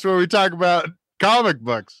podcast where we talk about comic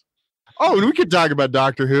books. Oh, and we could talk about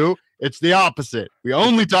Doctor Who. It's the opposite. We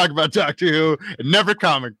only talk about Doctor Who and never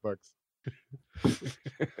comic books.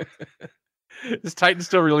 Is Titan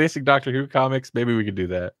still releasing Doctor Who comics? Maybe we could do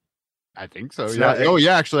that. I think so. It's Yeah. not- Oh,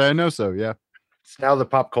 yeah. Actually, I know so. Yeah. It's now the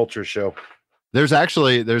pop culture show. There's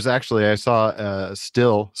actually I saw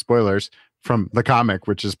still spoilers from the comic,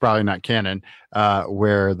 which is probably not canon,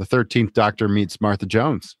 where the 13th Doctor meets Martha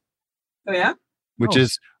Jones, Oh yeah? which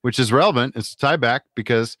is relevant. It's a tie back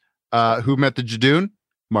because who met the Judoon?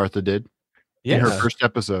 Martha did in her first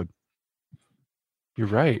episode. You're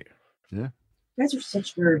right. You guys are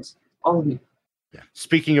such nerds. All of you. Yeah.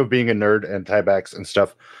 Speaking of being a nerd and tiebacks and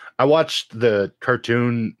stuff, I watched the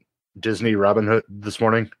cartoon Disney Robin Hood this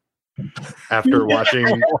morning after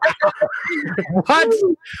watching.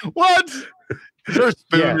 What? Is there a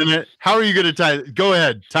spoon in it? How are you going to tie it? Go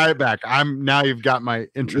ahead, tie it back. Now you've got my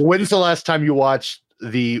interest. When's the last time you watched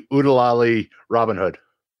the Oodalali Robin Hood?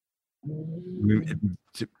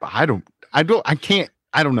 I don't know. I don't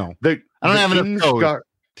have enough code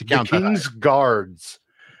to count the King's Guards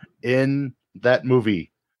in that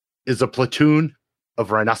movie is a platoon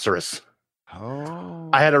of rhinoceros. Oh,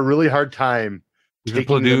 I had a really hard time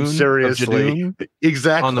taking them seriously.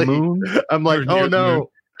 Exactly. On the moon? I'm like, oh no.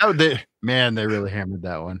 they really hammered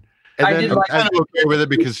that one. And I then did like I'm kind of okay with it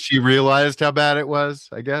because she realized how bad it was,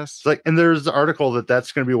 I guess. it's like, and there's the article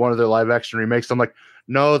that's going to be one of their live action remakes. I'm like,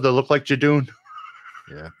 no, they look like Judoon.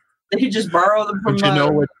 They could just borrow them from Don't you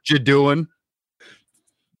know what you're doing?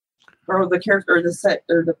 borrow the character or the set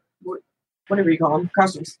or the whatever you call them,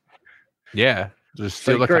 costumes. Yeah. Just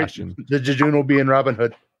steal the Great. costume. The Judoon will be in Robin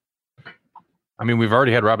Hood. I mean, we've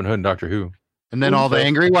already had Robin Hood and Doctor Who. And then all the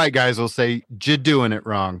angry white guys will say, you're doing it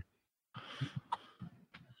wrong.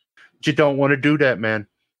 You don't want to do that, man.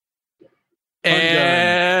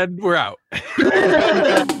 And we're out.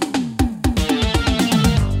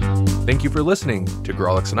 Thank you for listening to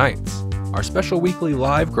Grolix Nights, our special weekly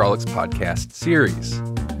live Grolix podcast series.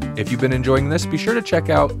 If you've been enjoying this, be sure to check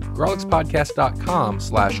out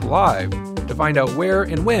grolixpodcast.com/live to find out where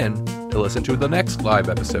and when to listen to the next live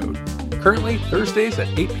episode. Currently, Thursdays at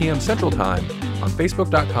 8 p.m. Central Time on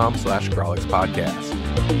facebook.com/grolixpodcast.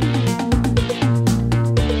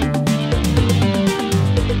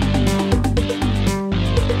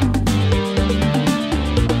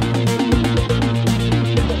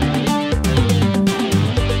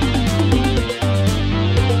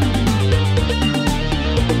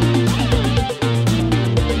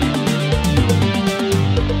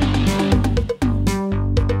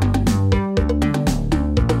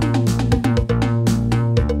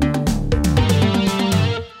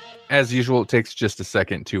 As usual, it takes just a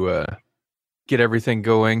second to get everything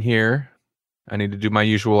going here. I need to do my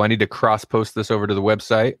usual. I need to cross-post this over to the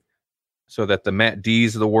website so that the Matt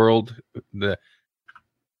D's of the world, the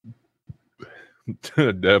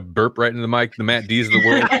burp right into the mic, the Matt D's of the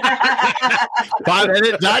world.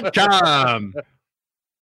 Podedit.com.